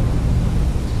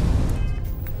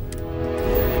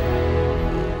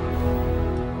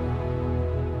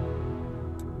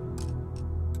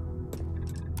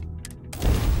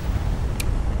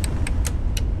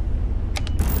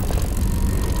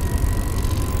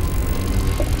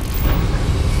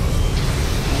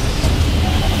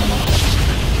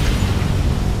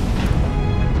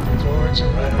 Floorboards are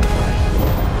right on the way.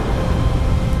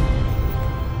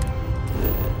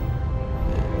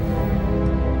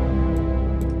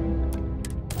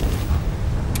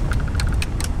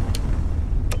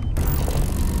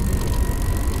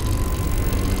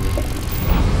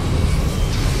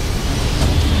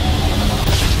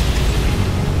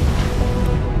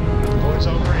 Boys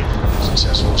all green.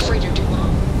 Successful. Freighter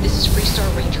Dumont, this is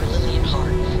Freestar Ranger Lillian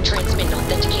Hart, transmitting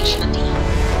authentication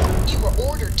ID. You were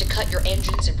ordered to cut your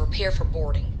engines and prepare for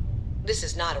boarding. This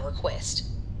is not a request.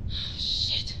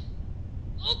 Shit.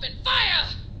 Open fire!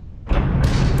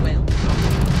 Well,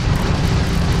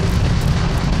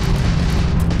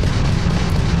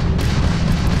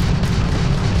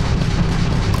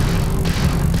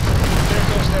 There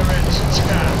goes their engines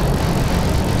down.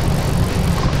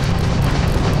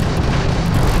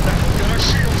 Got our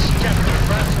shields, Captain.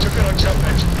 Craft took it on jump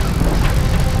engine.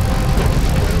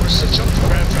 We'll still jump the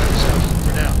craft drivers out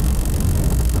for now.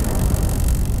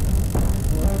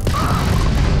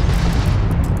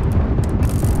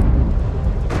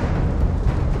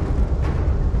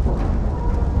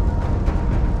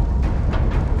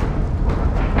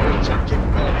 Jump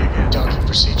capability again. Docking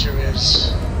procedure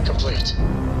is complete.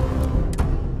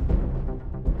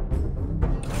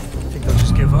 Think they'll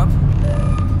just give up?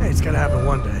 Hey, it's gotta happen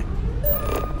one day.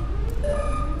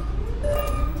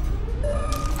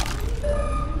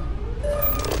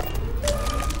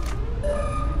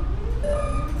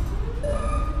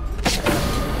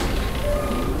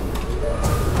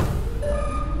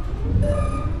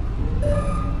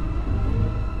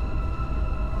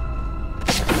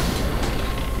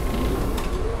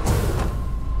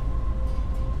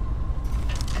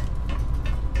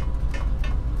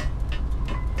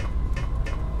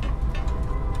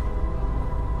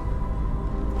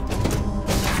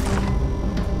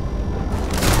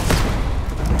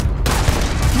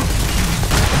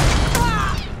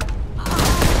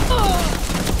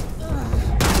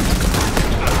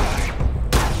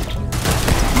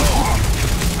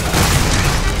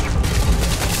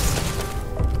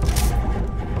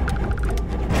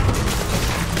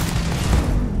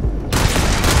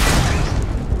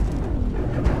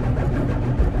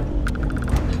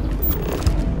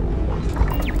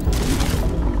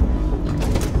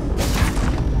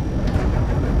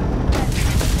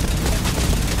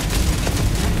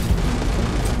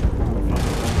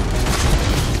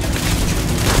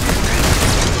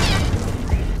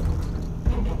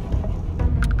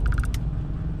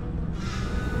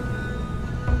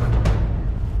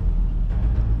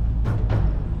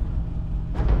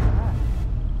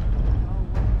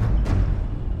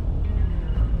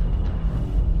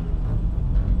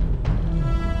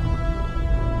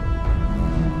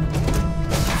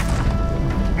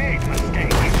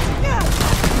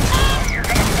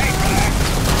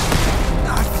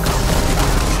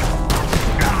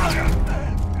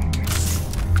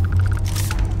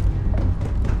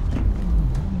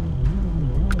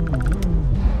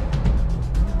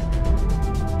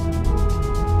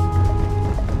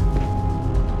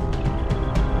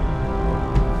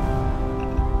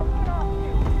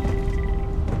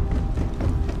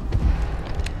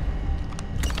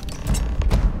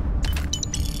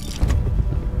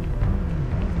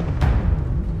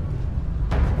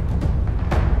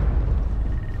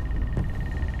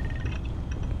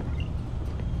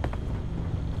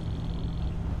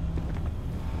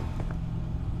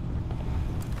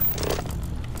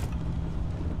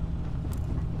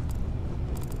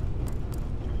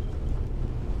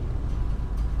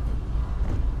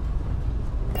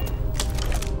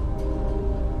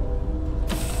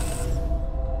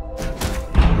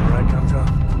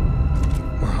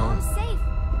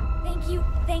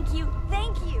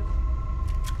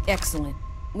 Excellent.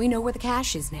 We know where the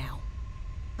cache is now.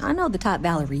 I know the type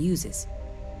Valerie uses.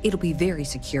 It'll be very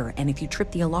secure, and if you trip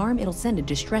the alarm, it'll send a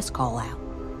distress call out.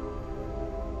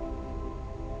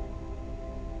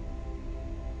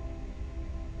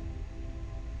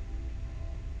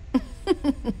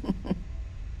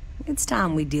 It's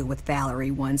time we deal with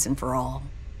Valerie once and for all.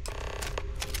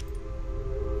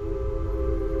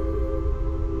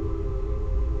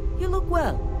 You look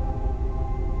well.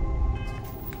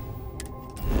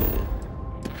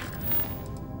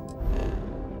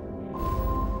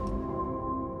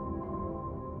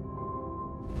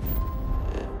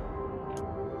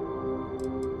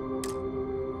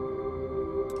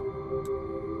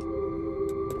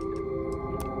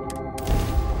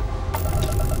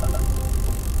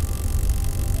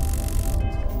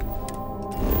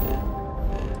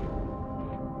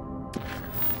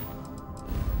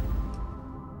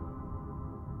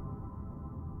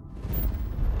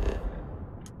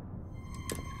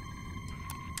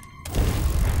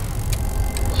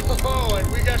 Oh,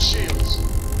 and we got shields.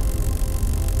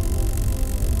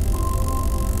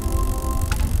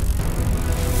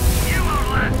 You won't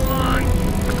last long.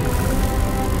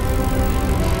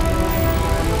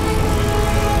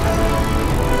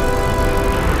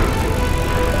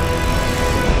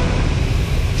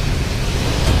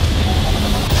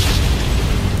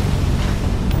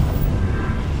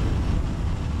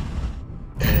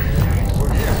 And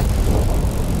we're here.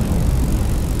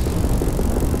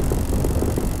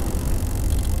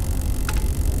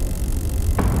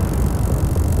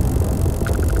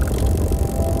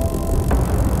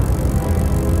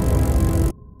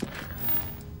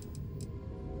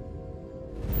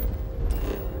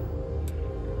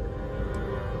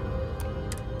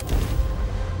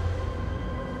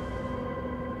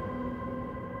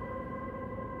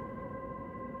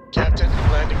 Captain,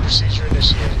 landing procedure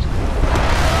initiated.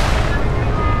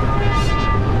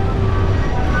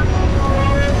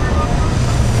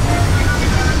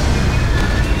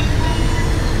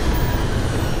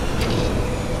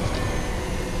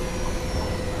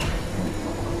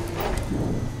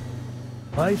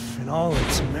 Life in all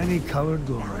its many-colored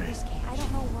glory. I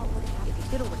don't know what would happen if you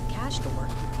fiddle with the cash door.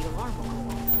 The alarm will go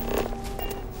off.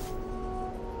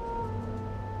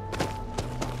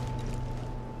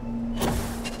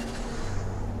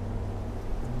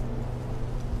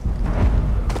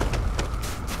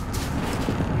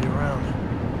 Be around.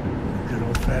 Good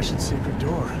old-fashioned secret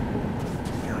door.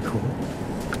 Kinda cool.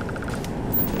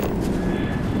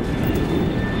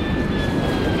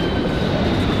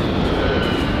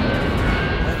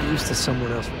 I'm used to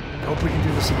someone else. Hope we can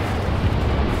do this again.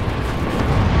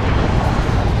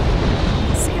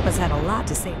 Sampa's had a lot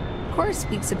to say. Cora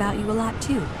speaks about you a lot,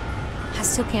 too. I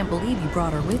still can't believe you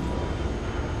brought her with you.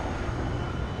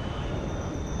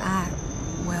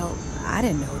 Well, I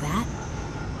didn't know that.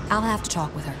 I'll have to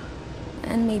talk with her.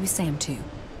 And maybe Sam, too.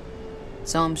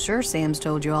 So I'm sure Sam's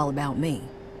told you all about me.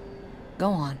 Go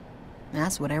on.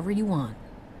 Ask whatever you want.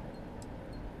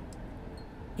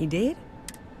 He did?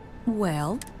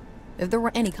 Well, if there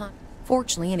were any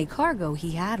fortunately, any cargo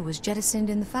he had was jettisoned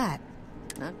in the fight.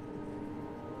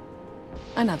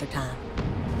 Another time.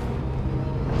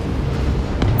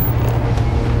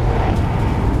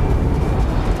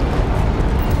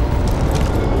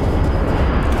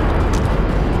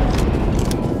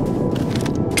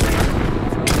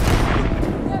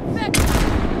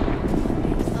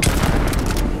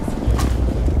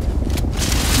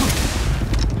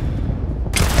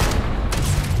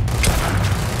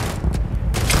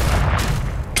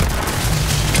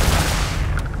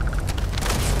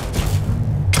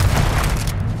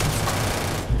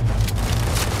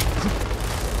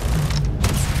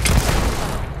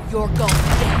 You're going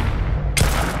down.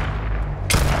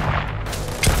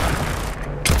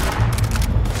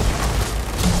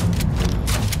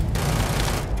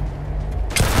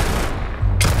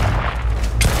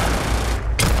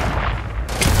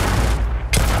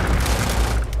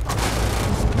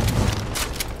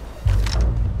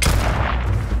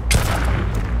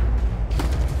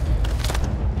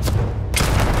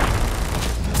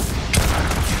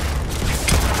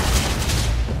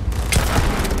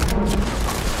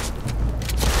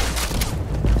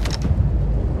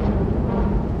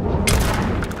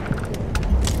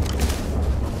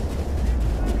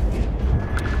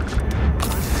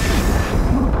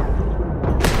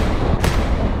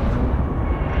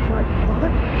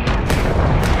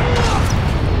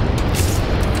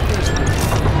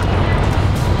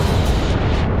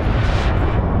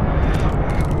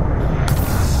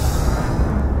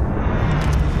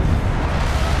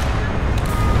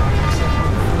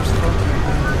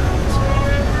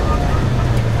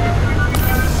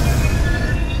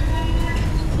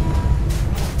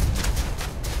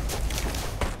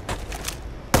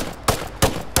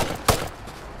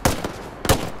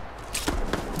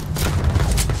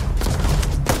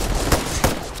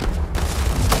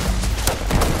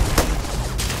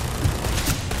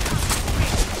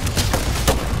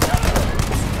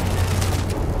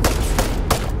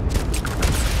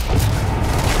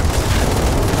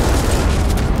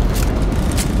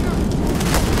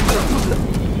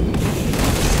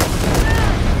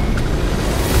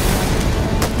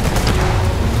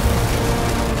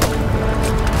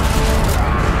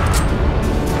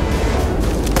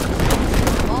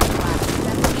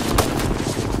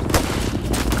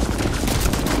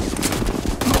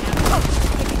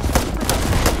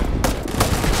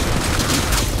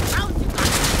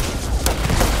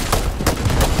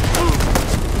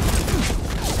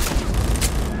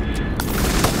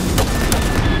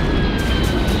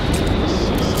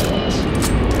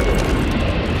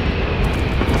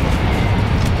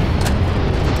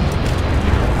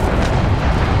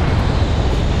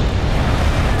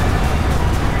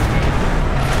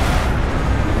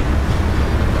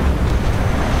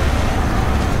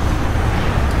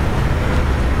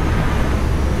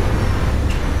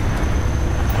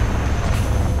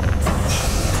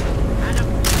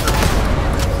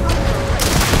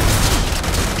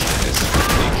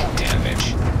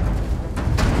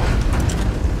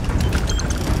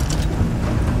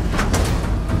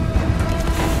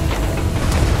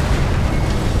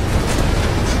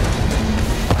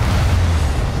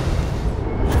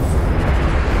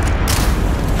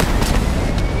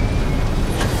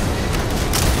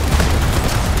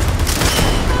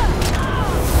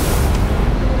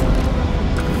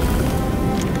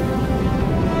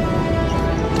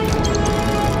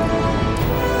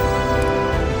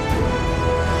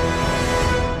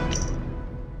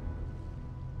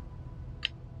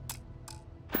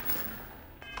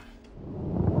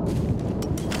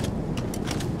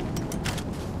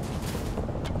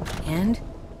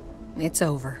 It's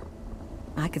over.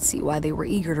 I could see why they were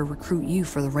eager to recruit you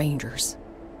for the Rangers.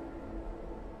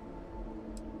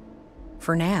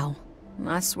 For now,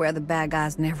 I swear the bad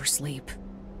guys never sleep.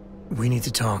 We need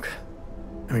to talk.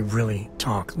 I mean, really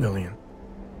talk, Lillian.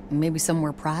 Maybe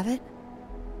somewhere private?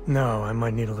 No, I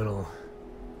might need a little...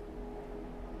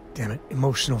 damn it,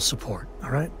 emotional support, all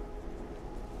right?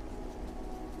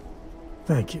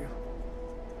 Thank you.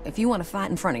 If you want to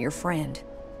fight in front of your friend,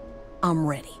 I'm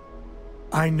ready.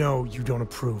 I know you don't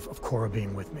approve of Cora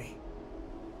being with me.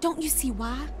 Don't you see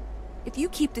why? If you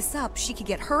keep this up, she could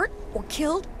get hurt, or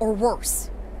killed, or worse.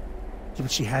 Yeah,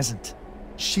 but she hasn't.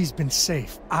 She's been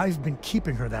safe. I've been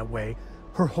keeping her that way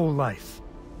her whole life.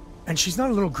 And she's not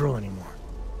a little girl anymore.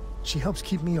 She helps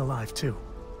keep me alive, too.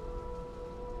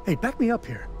 Hey, back me up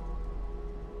here.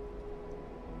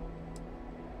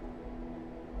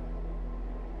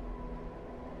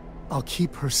 I'll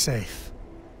keep her safe.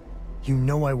 You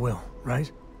know I will,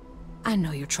 right? I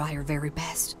know you'll try your very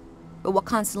best. But what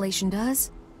Constellation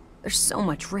does, there's so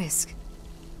much risk.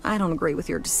 I don't agree with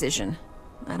your decision.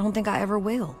 I don't think I ever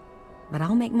will. But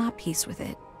I'll make my peace with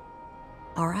it.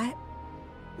 All right?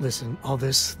 Listen, all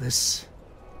this...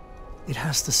 it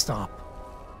has to stop.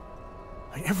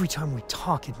 Like, every time we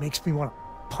talk, it makes me want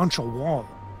to punch a wall.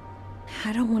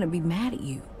 I don't want to be mad at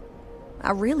you.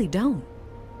 I really don't.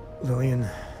 Lillian...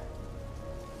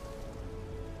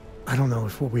 I don't know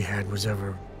if what we had was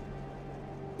ever...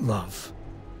 love.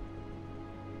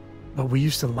 But we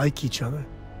used to like each other.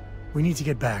 We need to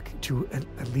get back to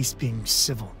at least being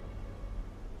civil.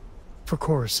 For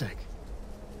Cora's sake.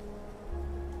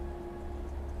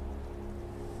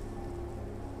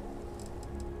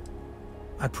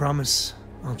 I promise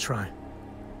I'll try.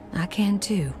 I can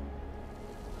too.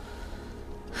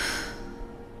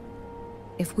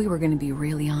 If we were gonna be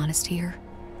really honest here,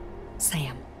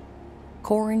 Sam,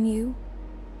 Cora and you,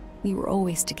 we were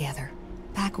always together,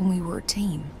 back when we were a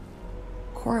team.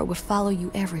 Cora would follow you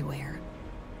everywhere,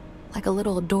 like a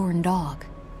little adoring dog.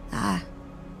 I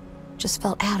just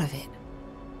fell out of it,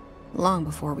 long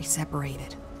before we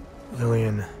separated.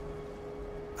 Lillian,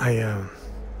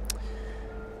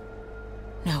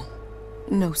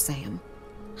 No, Sam.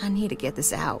 I need to get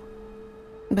this out.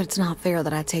 But it's not fair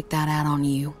that I take that out on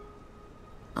you.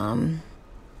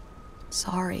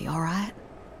 Sorry, all right?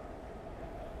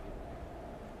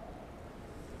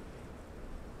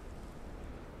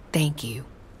 Thank you.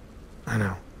 I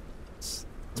know. It's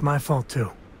my fault,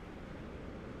 too.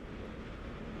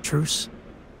 Truce?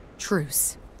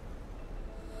 Truce.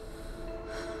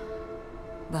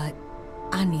 But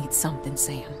I need something,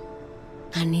 Sam.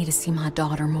 I need to see my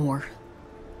daughter more.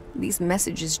 These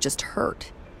messages just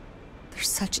hurt. They're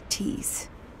such a tease.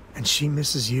 And she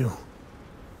misses you.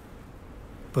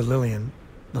 But Lillian,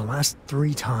 the last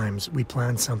 3 times we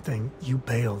planned something, you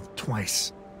bailed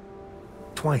twice.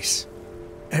 Twice.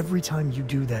 Every time you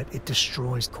do that, it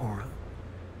destroys Cora.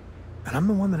 And I'm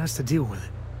the one that has to deal with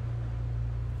it.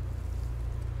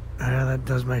 Yeah, that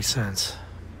does make sense.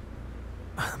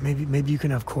 Maybe you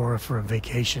can have Cora for a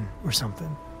vacation or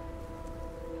something.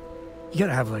 You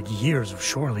gotta have, like, years of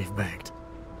shore leave banked.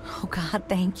 Oh, God,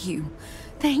 thank you.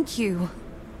 Thank you.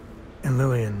 And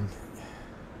Lillian,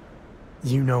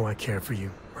 you know I care for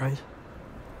you, right?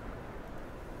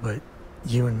 But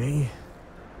you and me...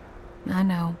 I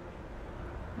know.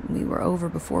 We were over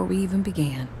before we even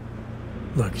began.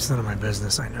 Look, it's none of my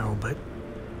business, I know, but...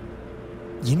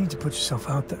 you need to put yourself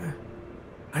out there.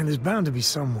 And there's bound to be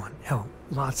someone, hell,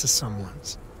 lots of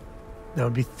someones, that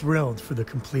would be thrilled for the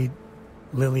complete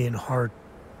Lillian Hart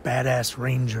badass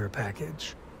ranger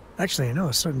package. Actually, I know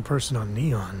a certain person on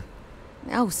Neon.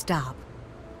 Oh, stop.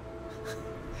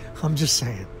 I'm just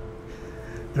saying.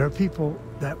 There are people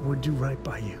that would do right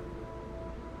by you.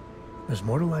 There's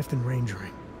more to life than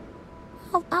rangering.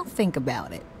 I'll think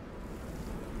about it.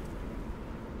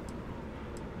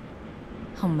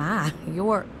 Oh my,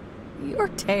 you're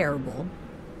terrible.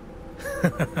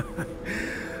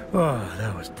 Oh,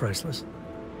 that was priceless.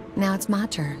 Now it's my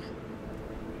turn.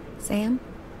 Sam,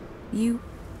 you're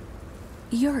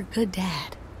a good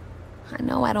dad. I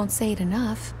know I don't say it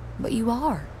enough, but you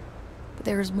are. But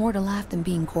there is more to life than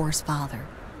being Cora's father.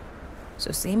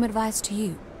 So same advice to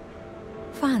you.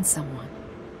 Find someone.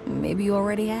 Maybe you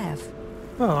already have.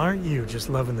 Well, aren't you just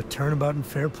loving the turnabout and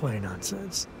fair play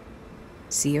nonsense?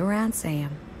 See you around, Sam.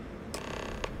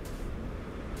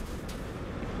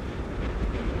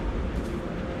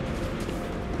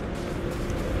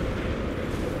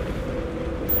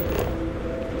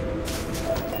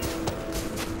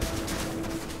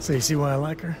 So you see why I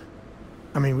like her?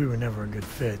 I mean, we were never a good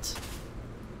fit.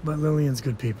 But Lillian's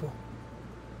good people.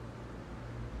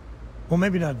 Well,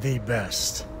 maybe not the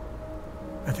best.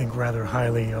 I think rather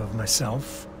highly of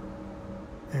myself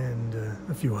and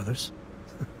a few others.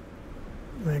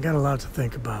 I got a lot to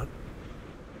think about.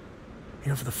 You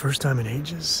know, for the first time in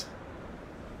ages,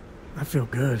 I feel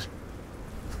good.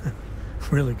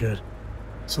 Really good.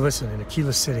 So listen, in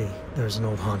Aquila City, there's an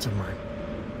old haunt of mine.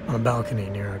 On a balcony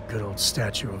near a good old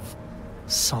statue of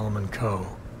Solomon Coe.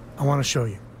 I want to show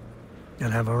you.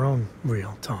 And have our own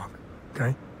real talk,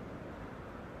 okay?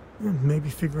 And maybe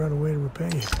figure out a way to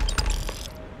repay you.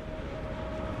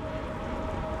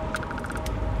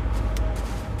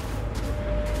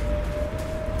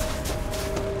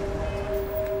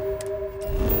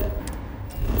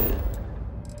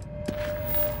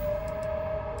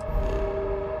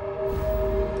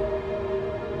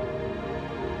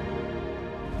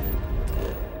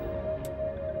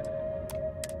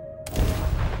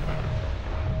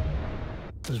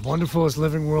 As wonderful as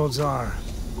living worlds are,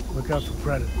 look out for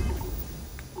predators.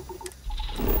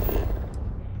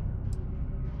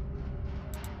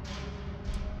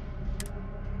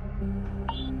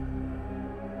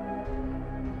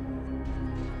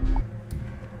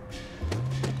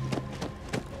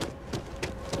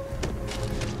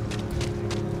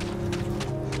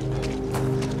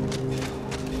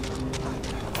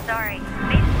 Sorry,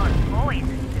 Facebook's always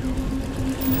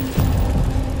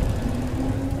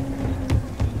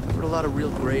A lot of real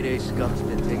grade A scum's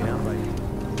been taken out by you.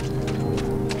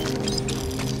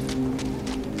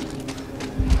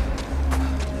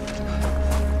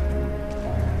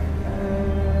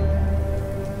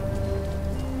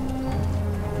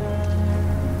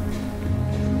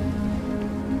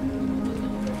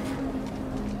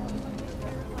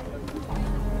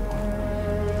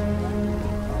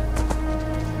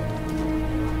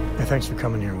 Hey, thanks for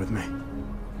coming here with me.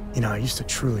 You know, I used to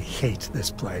truly hate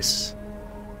this place.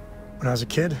 When I was a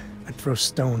kid, I'd throw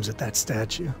stones at that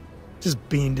statue. Just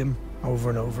beamed him over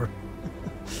and over.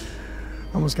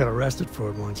 Almost got arrested for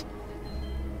it once.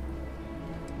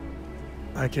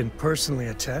 I can personally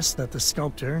attest that the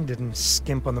sculptor didn't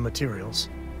skimp on the materials.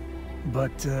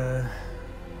 But, I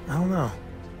don't know.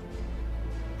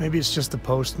 Maybe it's just the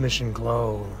post-mission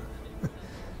glow.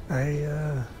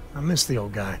 I miss the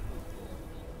old guy.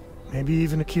 Maybe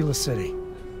even Aquila City.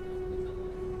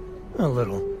 A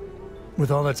little. With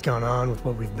all that's gone on, with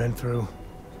what we've been through,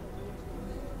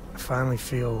 I finally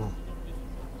feel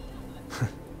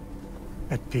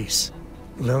at peace.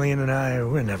 Lillian and I,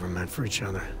 we're never meant for each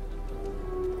other.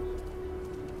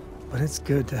 But it's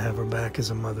good to have her back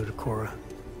as a mother to Cora.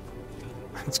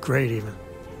 It's great, even.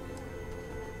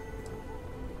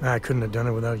 I couldn't have done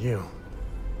it without you.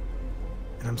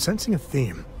 And I'm sensing a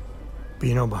theme. But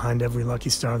you know, behind every lucky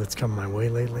star that's come my way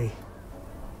lately,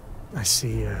 I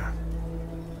see,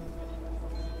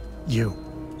 you.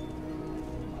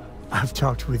 I've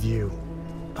talked with you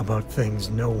about things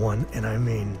no one, and I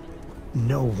mean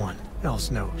no one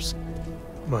else knows.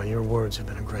 Well, your words have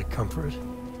been a great comfort.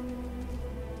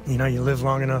 You know, you live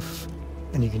long enough,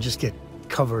 and you can just get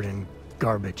covered in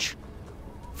garbage.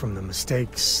 From the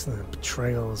mistakes, the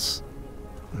betrayals,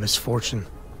 the misfortune.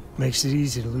 Makes it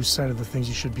easy to lose sight of the things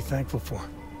you should be thankful for.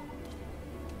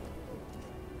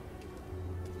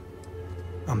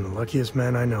 I'm the luckiest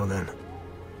man I know then.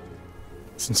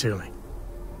 Sincerely.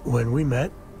 When we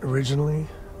met, originally,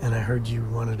 and I heard you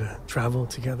wanted to travel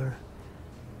together,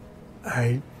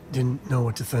 I didn't know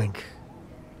what to think.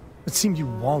 It seemed you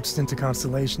waltzed into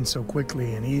Constellation so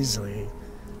quickly and easily.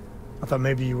 I thought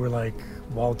maybe you were like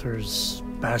Walter's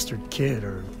bastard kid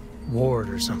or ward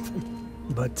or something.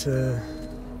 But, you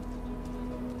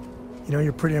know,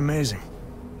 you're pretty amazing.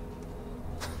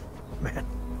 Man,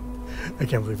 I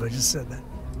can't believe I just said that.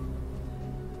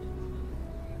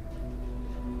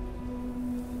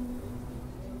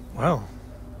 Well,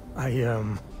 a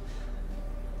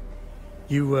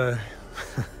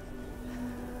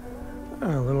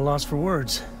little lost for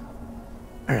words.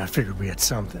 I figured we had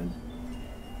something.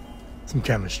 Some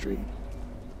chemistry.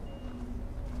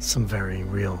 Some very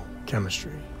real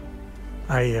chemistry.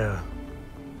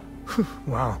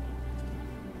 Wow.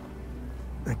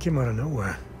 That came out of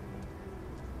nowhere.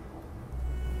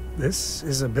 This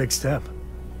is a big step.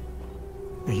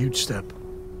 A huge step.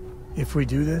 If we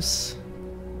do this,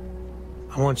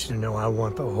 I want you to know I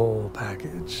want the whole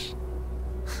package.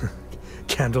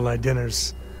 Candlelight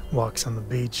dinners, walks on the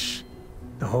beach,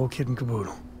 the whole kit and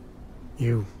caboodle.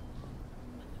 You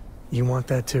want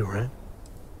that too, right?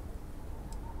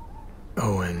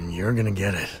 Oh, and you're gonna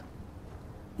get it.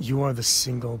 You are the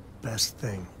single best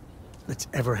thing that's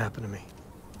ever happened to me.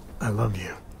 I love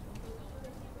you.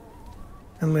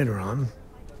 And later on,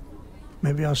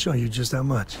 maybe I'll show you just how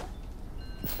much.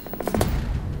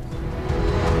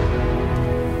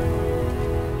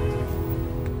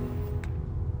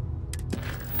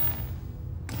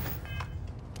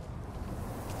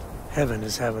 heaven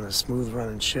is having a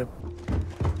smooth-running ship.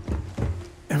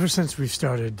 Ever since we've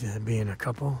started being a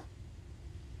couple,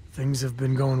 things have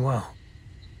been going well.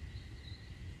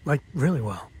 Like, really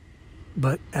well.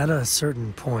 But at a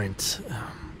certain point,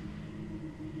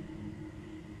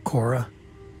 Cora,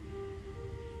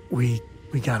 we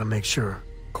gotta make sure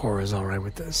Cora's all right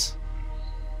with this.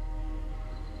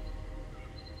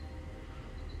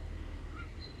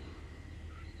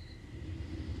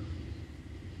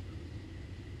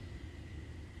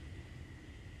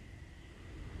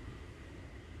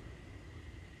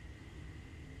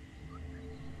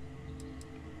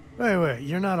 Wait,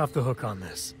 you're not off the hook on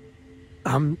this.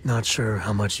 I'm not sure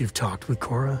how much you've talked with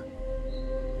Cora,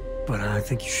 but I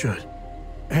think you should.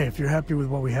 Hey, if you're happy with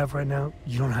what we have right now,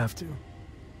 you don't have to.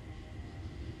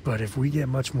 But if we get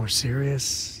much more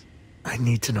serious, I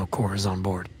need to know Cora's on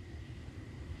board.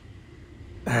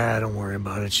 Don't worry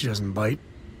about it. She doesn't bite.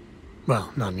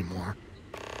 Well, not anymore.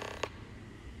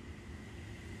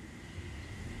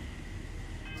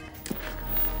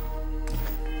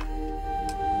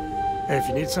 Hey, if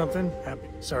you need something, happy.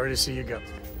 Sorry to see you go.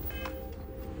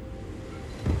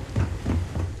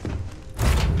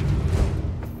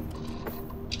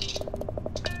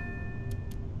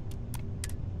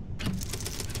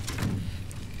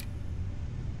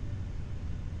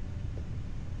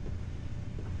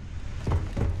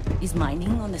 Is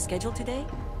mining on the schedule today?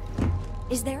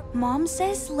 Is there? Mom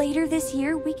says later this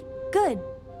year we... Good.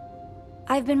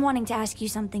 I've been wanting to ask you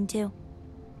something too.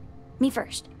 Me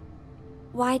first.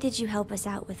 Why did you help us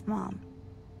out with Mom?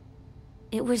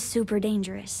 It was super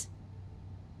dangerous.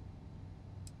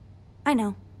 I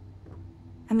know.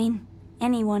 I mean,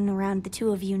 anyone around the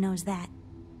two of you knows that.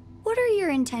 What are your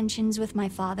intentions with my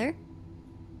father?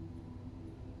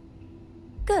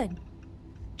 Good.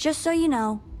 Just so you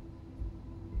know,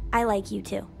 I like you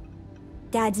too.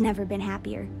 Dad's never been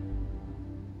happier.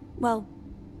 Well,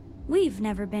 we've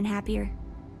never been happier.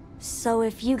 So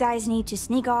if you guys need to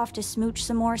sneak off to smooch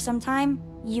some more sometime,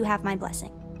 you have my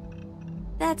blessing.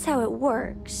 That's how it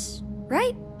works,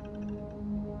 right?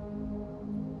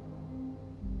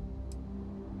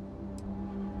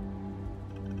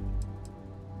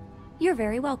 You're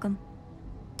very welcome.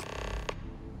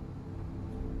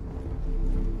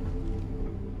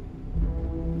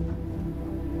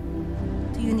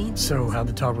 Do you need... So, how'd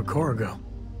the talk with Cora go?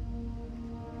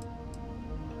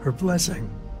 Her blessing.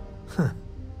 Huh.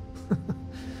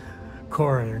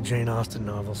 Cora and her Jane Austen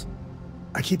novels.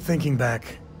 I keep thinking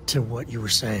back to what you were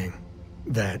saying,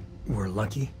 that we're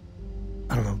lucky.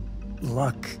 I don't know,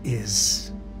 luck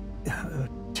is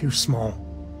too small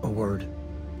a word.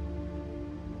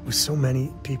 With so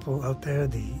many people out there,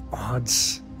 the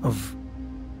odds of,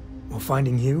 well,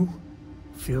 finding you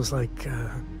feels like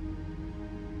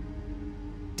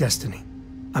destiny.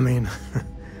 I mean,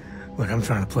 look, I'm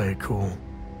trying to play it cool.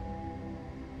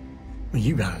 But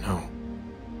you gotta know,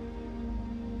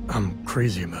 I'm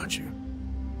crazy about you.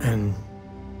 And,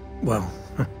 well,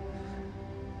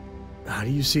 how do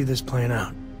you see this playing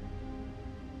out?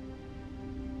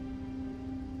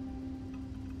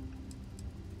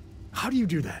 How do you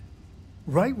do that?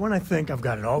 Right when I think I've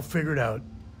got it all figured out,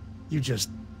 you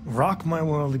just rock my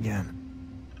world again.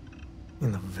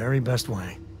 In the very best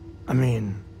way. I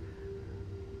mean,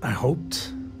 I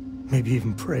hoped, maybe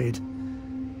even prayed.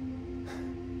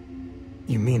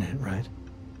 You mean it, right?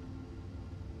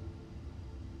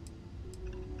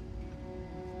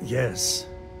 Yes.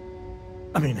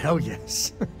 I mean, hell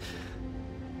yes.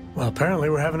 Well, apparently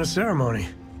we're having a ceremony.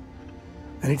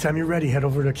 Anytime you're ready, head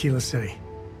over to Aquila City.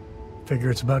 Figure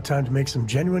it's about time to make some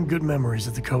genuine good memories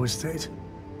at the Coe Estate.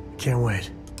 Can't wait.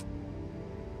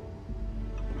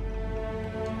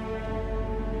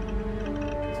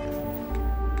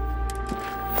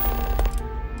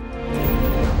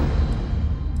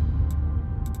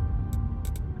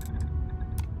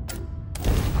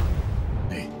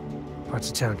 Hey, parts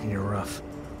of town can get rough.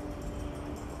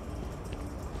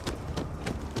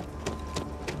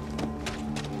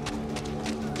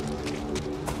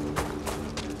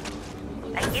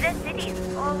 Aquila City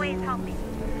is always helping.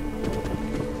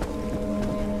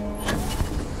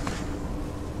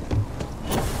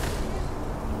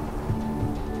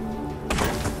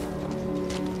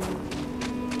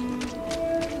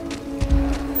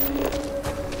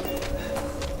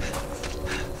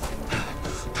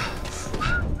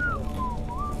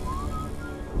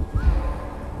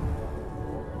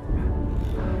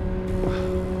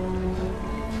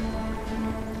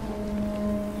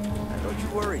 Don't you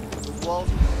worry, the walls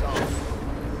are solid.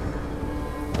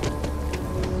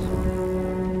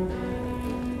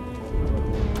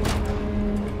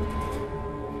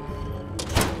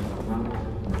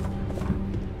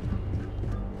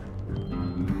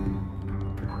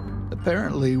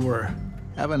 Apparently, we're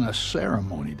having a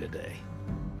ceremony today.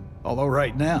 Although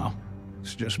right now,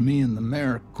 it's just me and the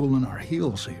mayor cooling our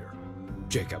heels here.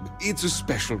 Jacob, it's a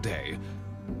special day.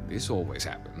 This always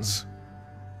happens.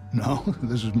 No,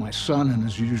 this is my son and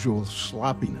his usual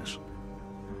sloppiness.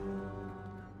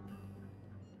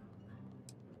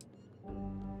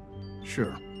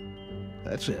 Sure,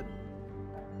 that's it.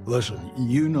 Listen,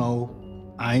 you know,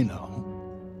 I know.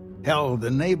 Hell, the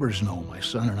neighbors know my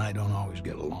son and I don't always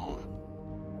get along.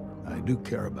 I do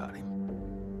care about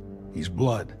him. He's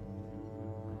blood.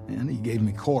 And he gave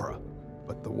me Cora.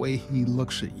 But the way he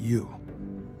looks at you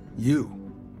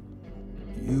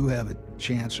have a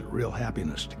chance at real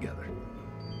happiness together.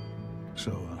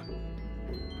 So,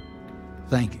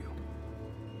 thank you.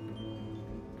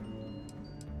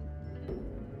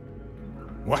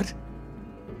 What?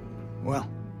 Well,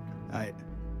 I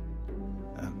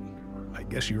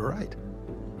guess you're right.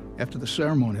 After the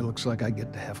ceremony, it looks like I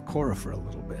get to have Cora for a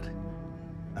little bit.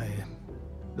 I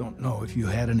don't know if you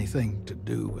had anything to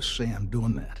do with Sam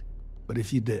doing that, but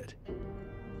if you did,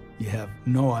 you have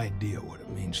no idea what it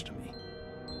means to me.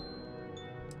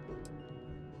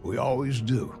 We always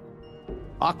do.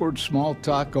 Awkward small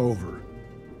talk over.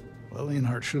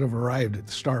 Lillianhart should have arrived at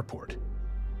the starport.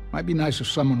 Might be nice if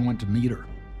someone went to meet her.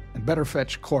 And better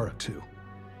fetch Cora, too.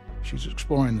 She's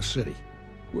exploring the city.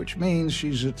 Which means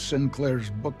she's at Sinclair's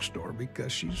bookstore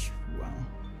because she's, well,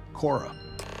 Cora.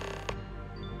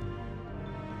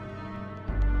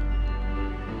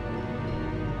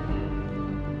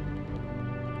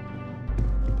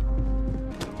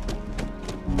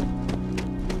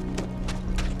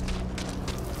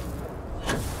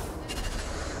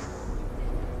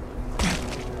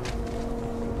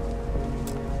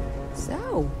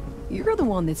 So, you're the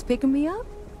one that's picking me up?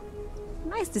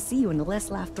 Nice to see you in a less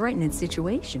life-threatening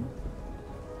situation.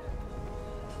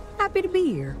 Happy to be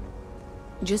here.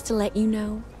 Just to let you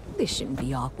know, this shouldn't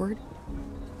be awkward.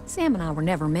 Sam and I were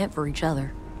never meant for each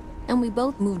other, and we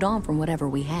both moved on from whatever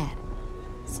we had.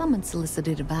 Someone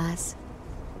solicited advice.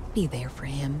 Be there for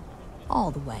him,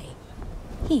 all the way.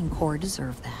 He and Cora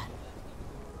deserve that.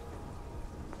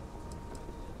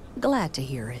 Glad to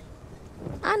hear it.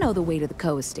 I know the way to the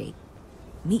Coe estate.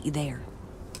 Meet you there.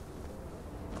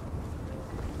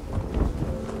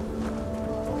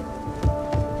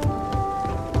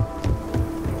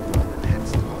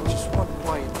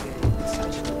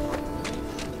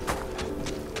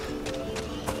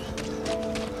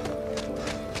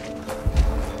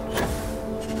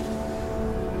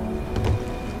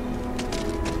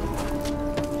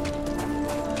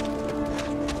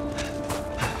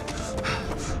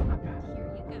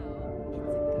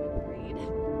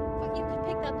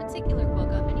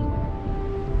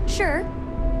 Sure,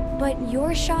 but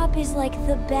your shop is like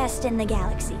the best in the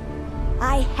galaxy.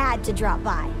 I had to drop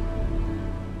by.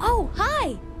 Oh,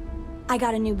 hi! I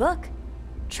got a new book.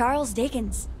 Charles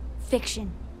Dickens.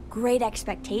 Fiction. Great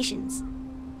Expectations.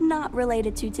 Not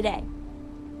related to today.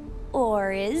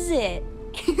 Or is it?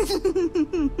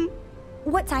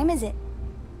 What time is it?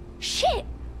 Shit!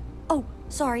 Oh,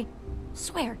 sorry.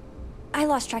 Swear. I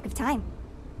lost track of time.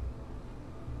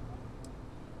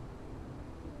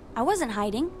 I wasn't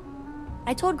hiding.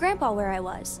 I told Grandpa where I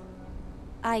was.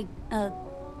 I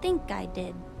think I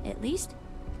did, at least.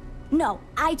 No,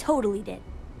 I totally did.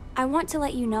 I want to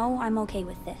let you know I'm okay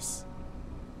with this.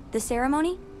 The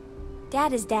ceremony?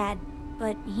 Dad is Dad,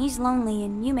 but he's lonely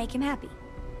and you make him happy.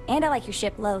 And I like your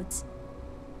ship loads.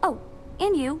 Oh,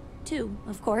 and you, too,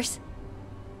 of course.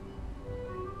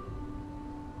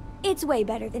 It's way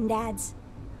better than Dad's.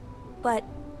 But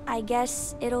I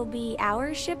guess it'll be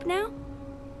our ship now?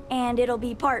 And it'll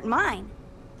be part mine.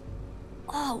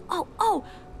 Oh,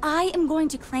 I am going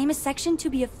to claim a section to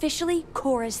be officially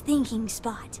Cora's thinking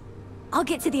spot. I'll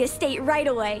get to the estate right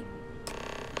away.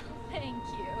 Thank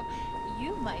you.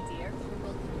 You, my dear,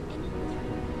 will do anything.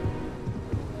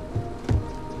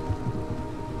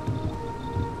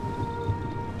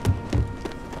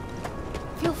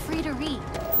 Feel free to read.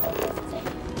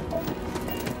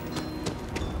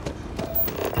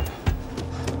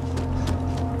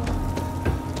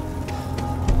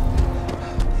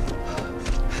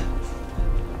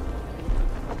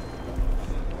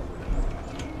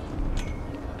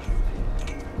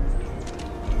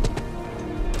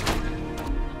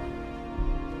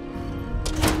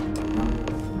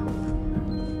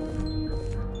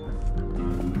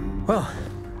 Well,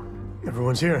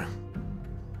 everyone's here.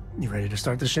 You ready to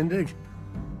start the shindig?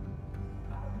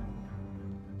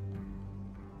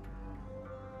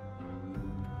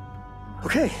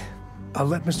 Okay, I'll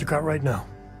let Mr. Cartwright know.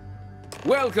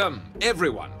 Welcome,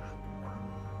 everyone.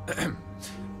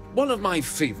 One of my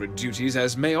favorite duties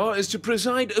as mayor is to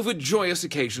preside over joyous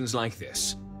occasions like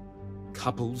this.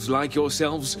 Couples like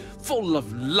yourselves, full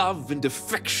of love and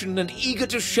affection and eager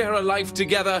to share a life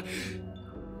together.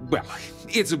 Well,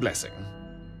 it's a blessing.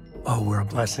 Oh, we're a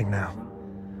blessing now.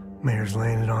 Mayor's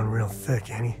laying it on real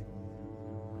thick, ain't he?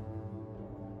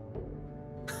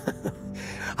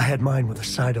 I had mine with a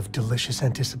side of delicious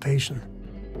anticipation.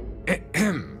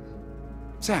 Ahem.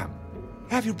 Sam,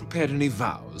 have you prepared any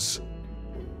vows?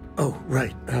 Oh,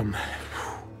 right.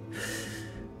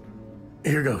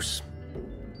 Here goes.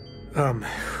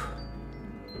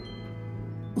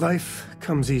 Life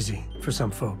comes easy for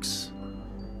some folks.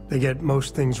 They get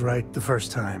most things right the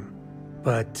first time.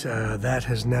 But, that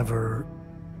has never,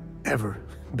 ever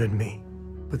been me.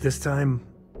 But this time,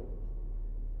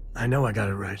 I know I got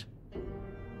it right.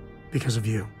 Because of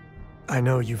you. I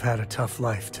know you've had a tough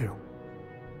life, too.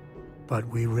 But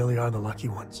we really are the lucky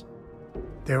ones.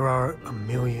 There are a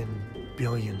million,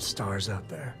 billion stars out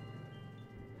there.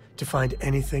 To find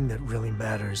anything that really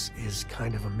matters is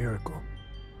kind of a miracle.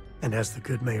 And as the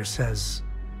good mayor says,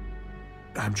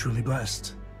 I'm truly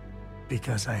blessed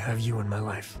because I have you in my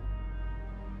life.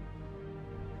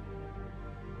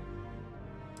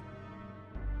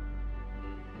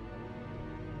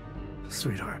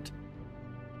 Sweetheart.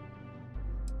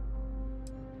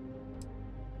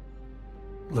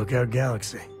 Lookout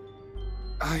Galaxy.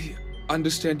 I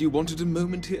understand you wanted a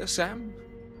moment here, Sam?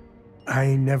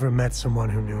 I never met someone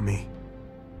who knew me,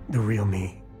 the real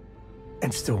me,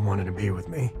 and still wanted to be with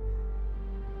me.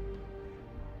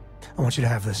 I want you to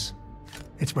have this.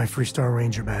 It's my Freestar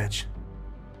Ranger badge.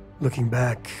 Looking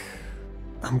back,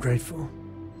 I'm grateful,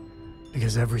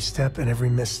 because every step and every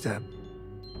misstep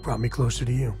brought me closer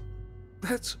to you.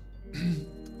 That's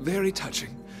very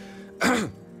touching.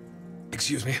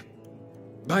 Excuse me.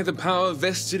 By the power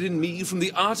vested in me from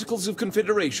the Articles of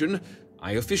Confederation,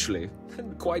 I officially,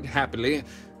 and quite happily,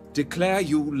 declare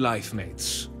you life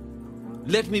mates.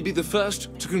 Let me be the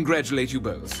first to congratulate you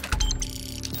both.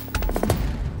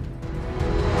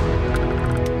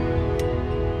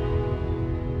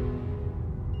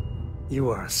 You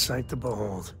are a sight to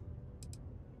behold.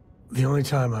 The only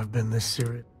time I've been this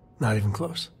serious, not even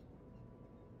close.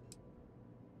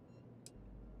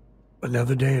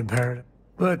 Another day in paradise,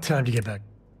 but time to get back.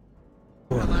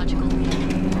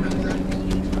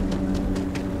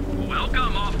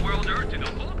 Welcome, off-worlder, to the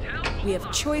hotel. We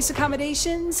have choice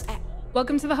accommodations.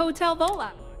 Welcome to the Hotel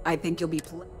Vola. I think you'll be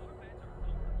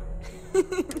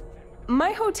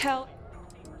My hotel.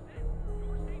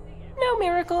 No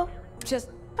miracle. But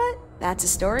that's a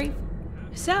story.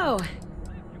 So,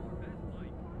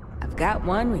 I've got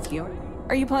one with your...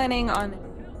 Are you planning on...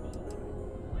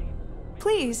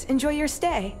 Please, enjoy your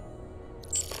stay.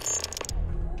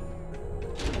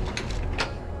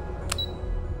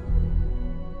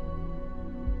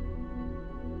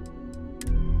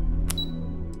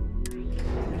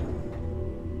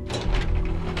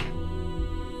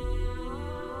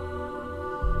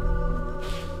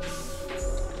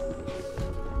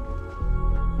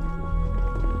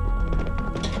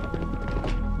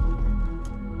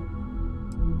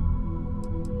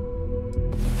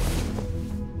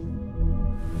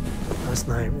 Last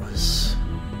night was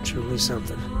truly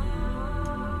something.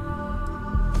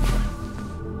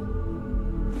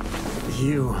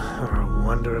 You are a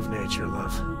wonder of nature,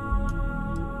 love.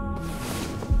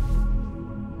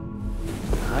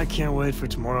 I can't wait for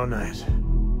tomorrow night.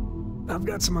 I've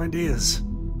got some ideas.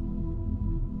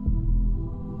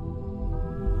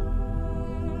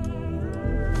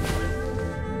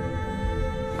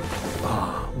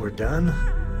 Oh, we're done?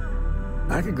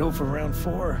 I could go for round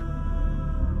 4.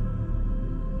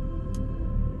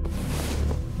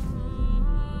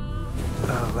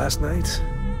 Last night,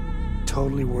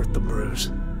 totally worth the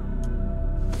bruise.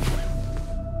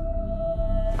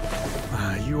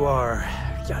 You are...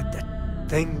 God, that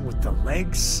thing with the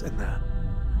legs and the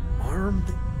arm...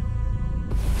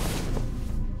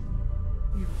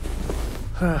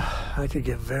 I could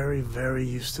get very, very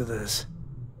used to this.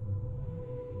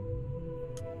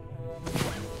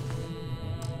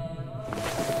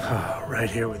 Right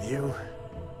here with you,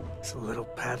 it's a little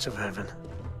patch of heaven.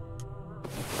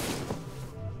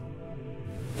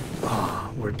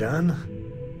 Oh, we're done?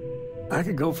 I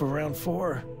could go for round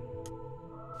 4.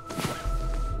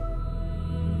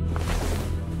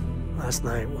 Last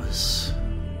night was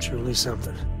truly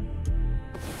something.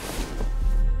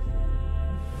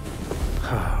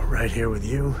 Right here with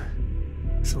you,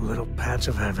 it's a little patch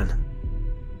of heaven.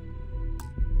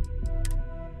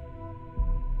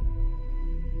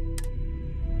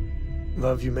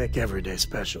 Love, you make every day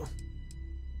special.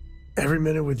 Every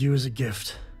minute with you is a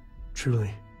gift,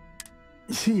 truly.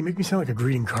 You see, you make me sound like a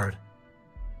greeting card.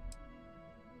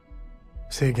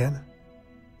 Say again?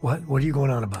 What? What are you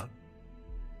going on about?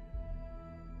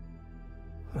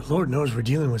 Lord knows we're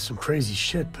dealing with some crazy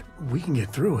shit, but we can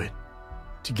get through it.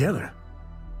 Together.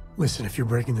 Listen, if you're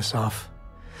breaking this off,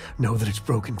 know that it's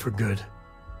broken for good.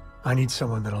 I need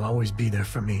someone that'll always be there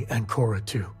for me, and Cora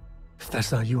too. If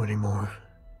that's not you anymore,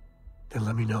 then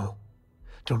let me know.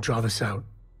 Don't draw this out.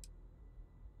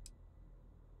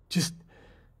 Just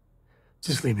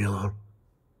leave me alone.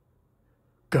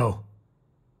 Go.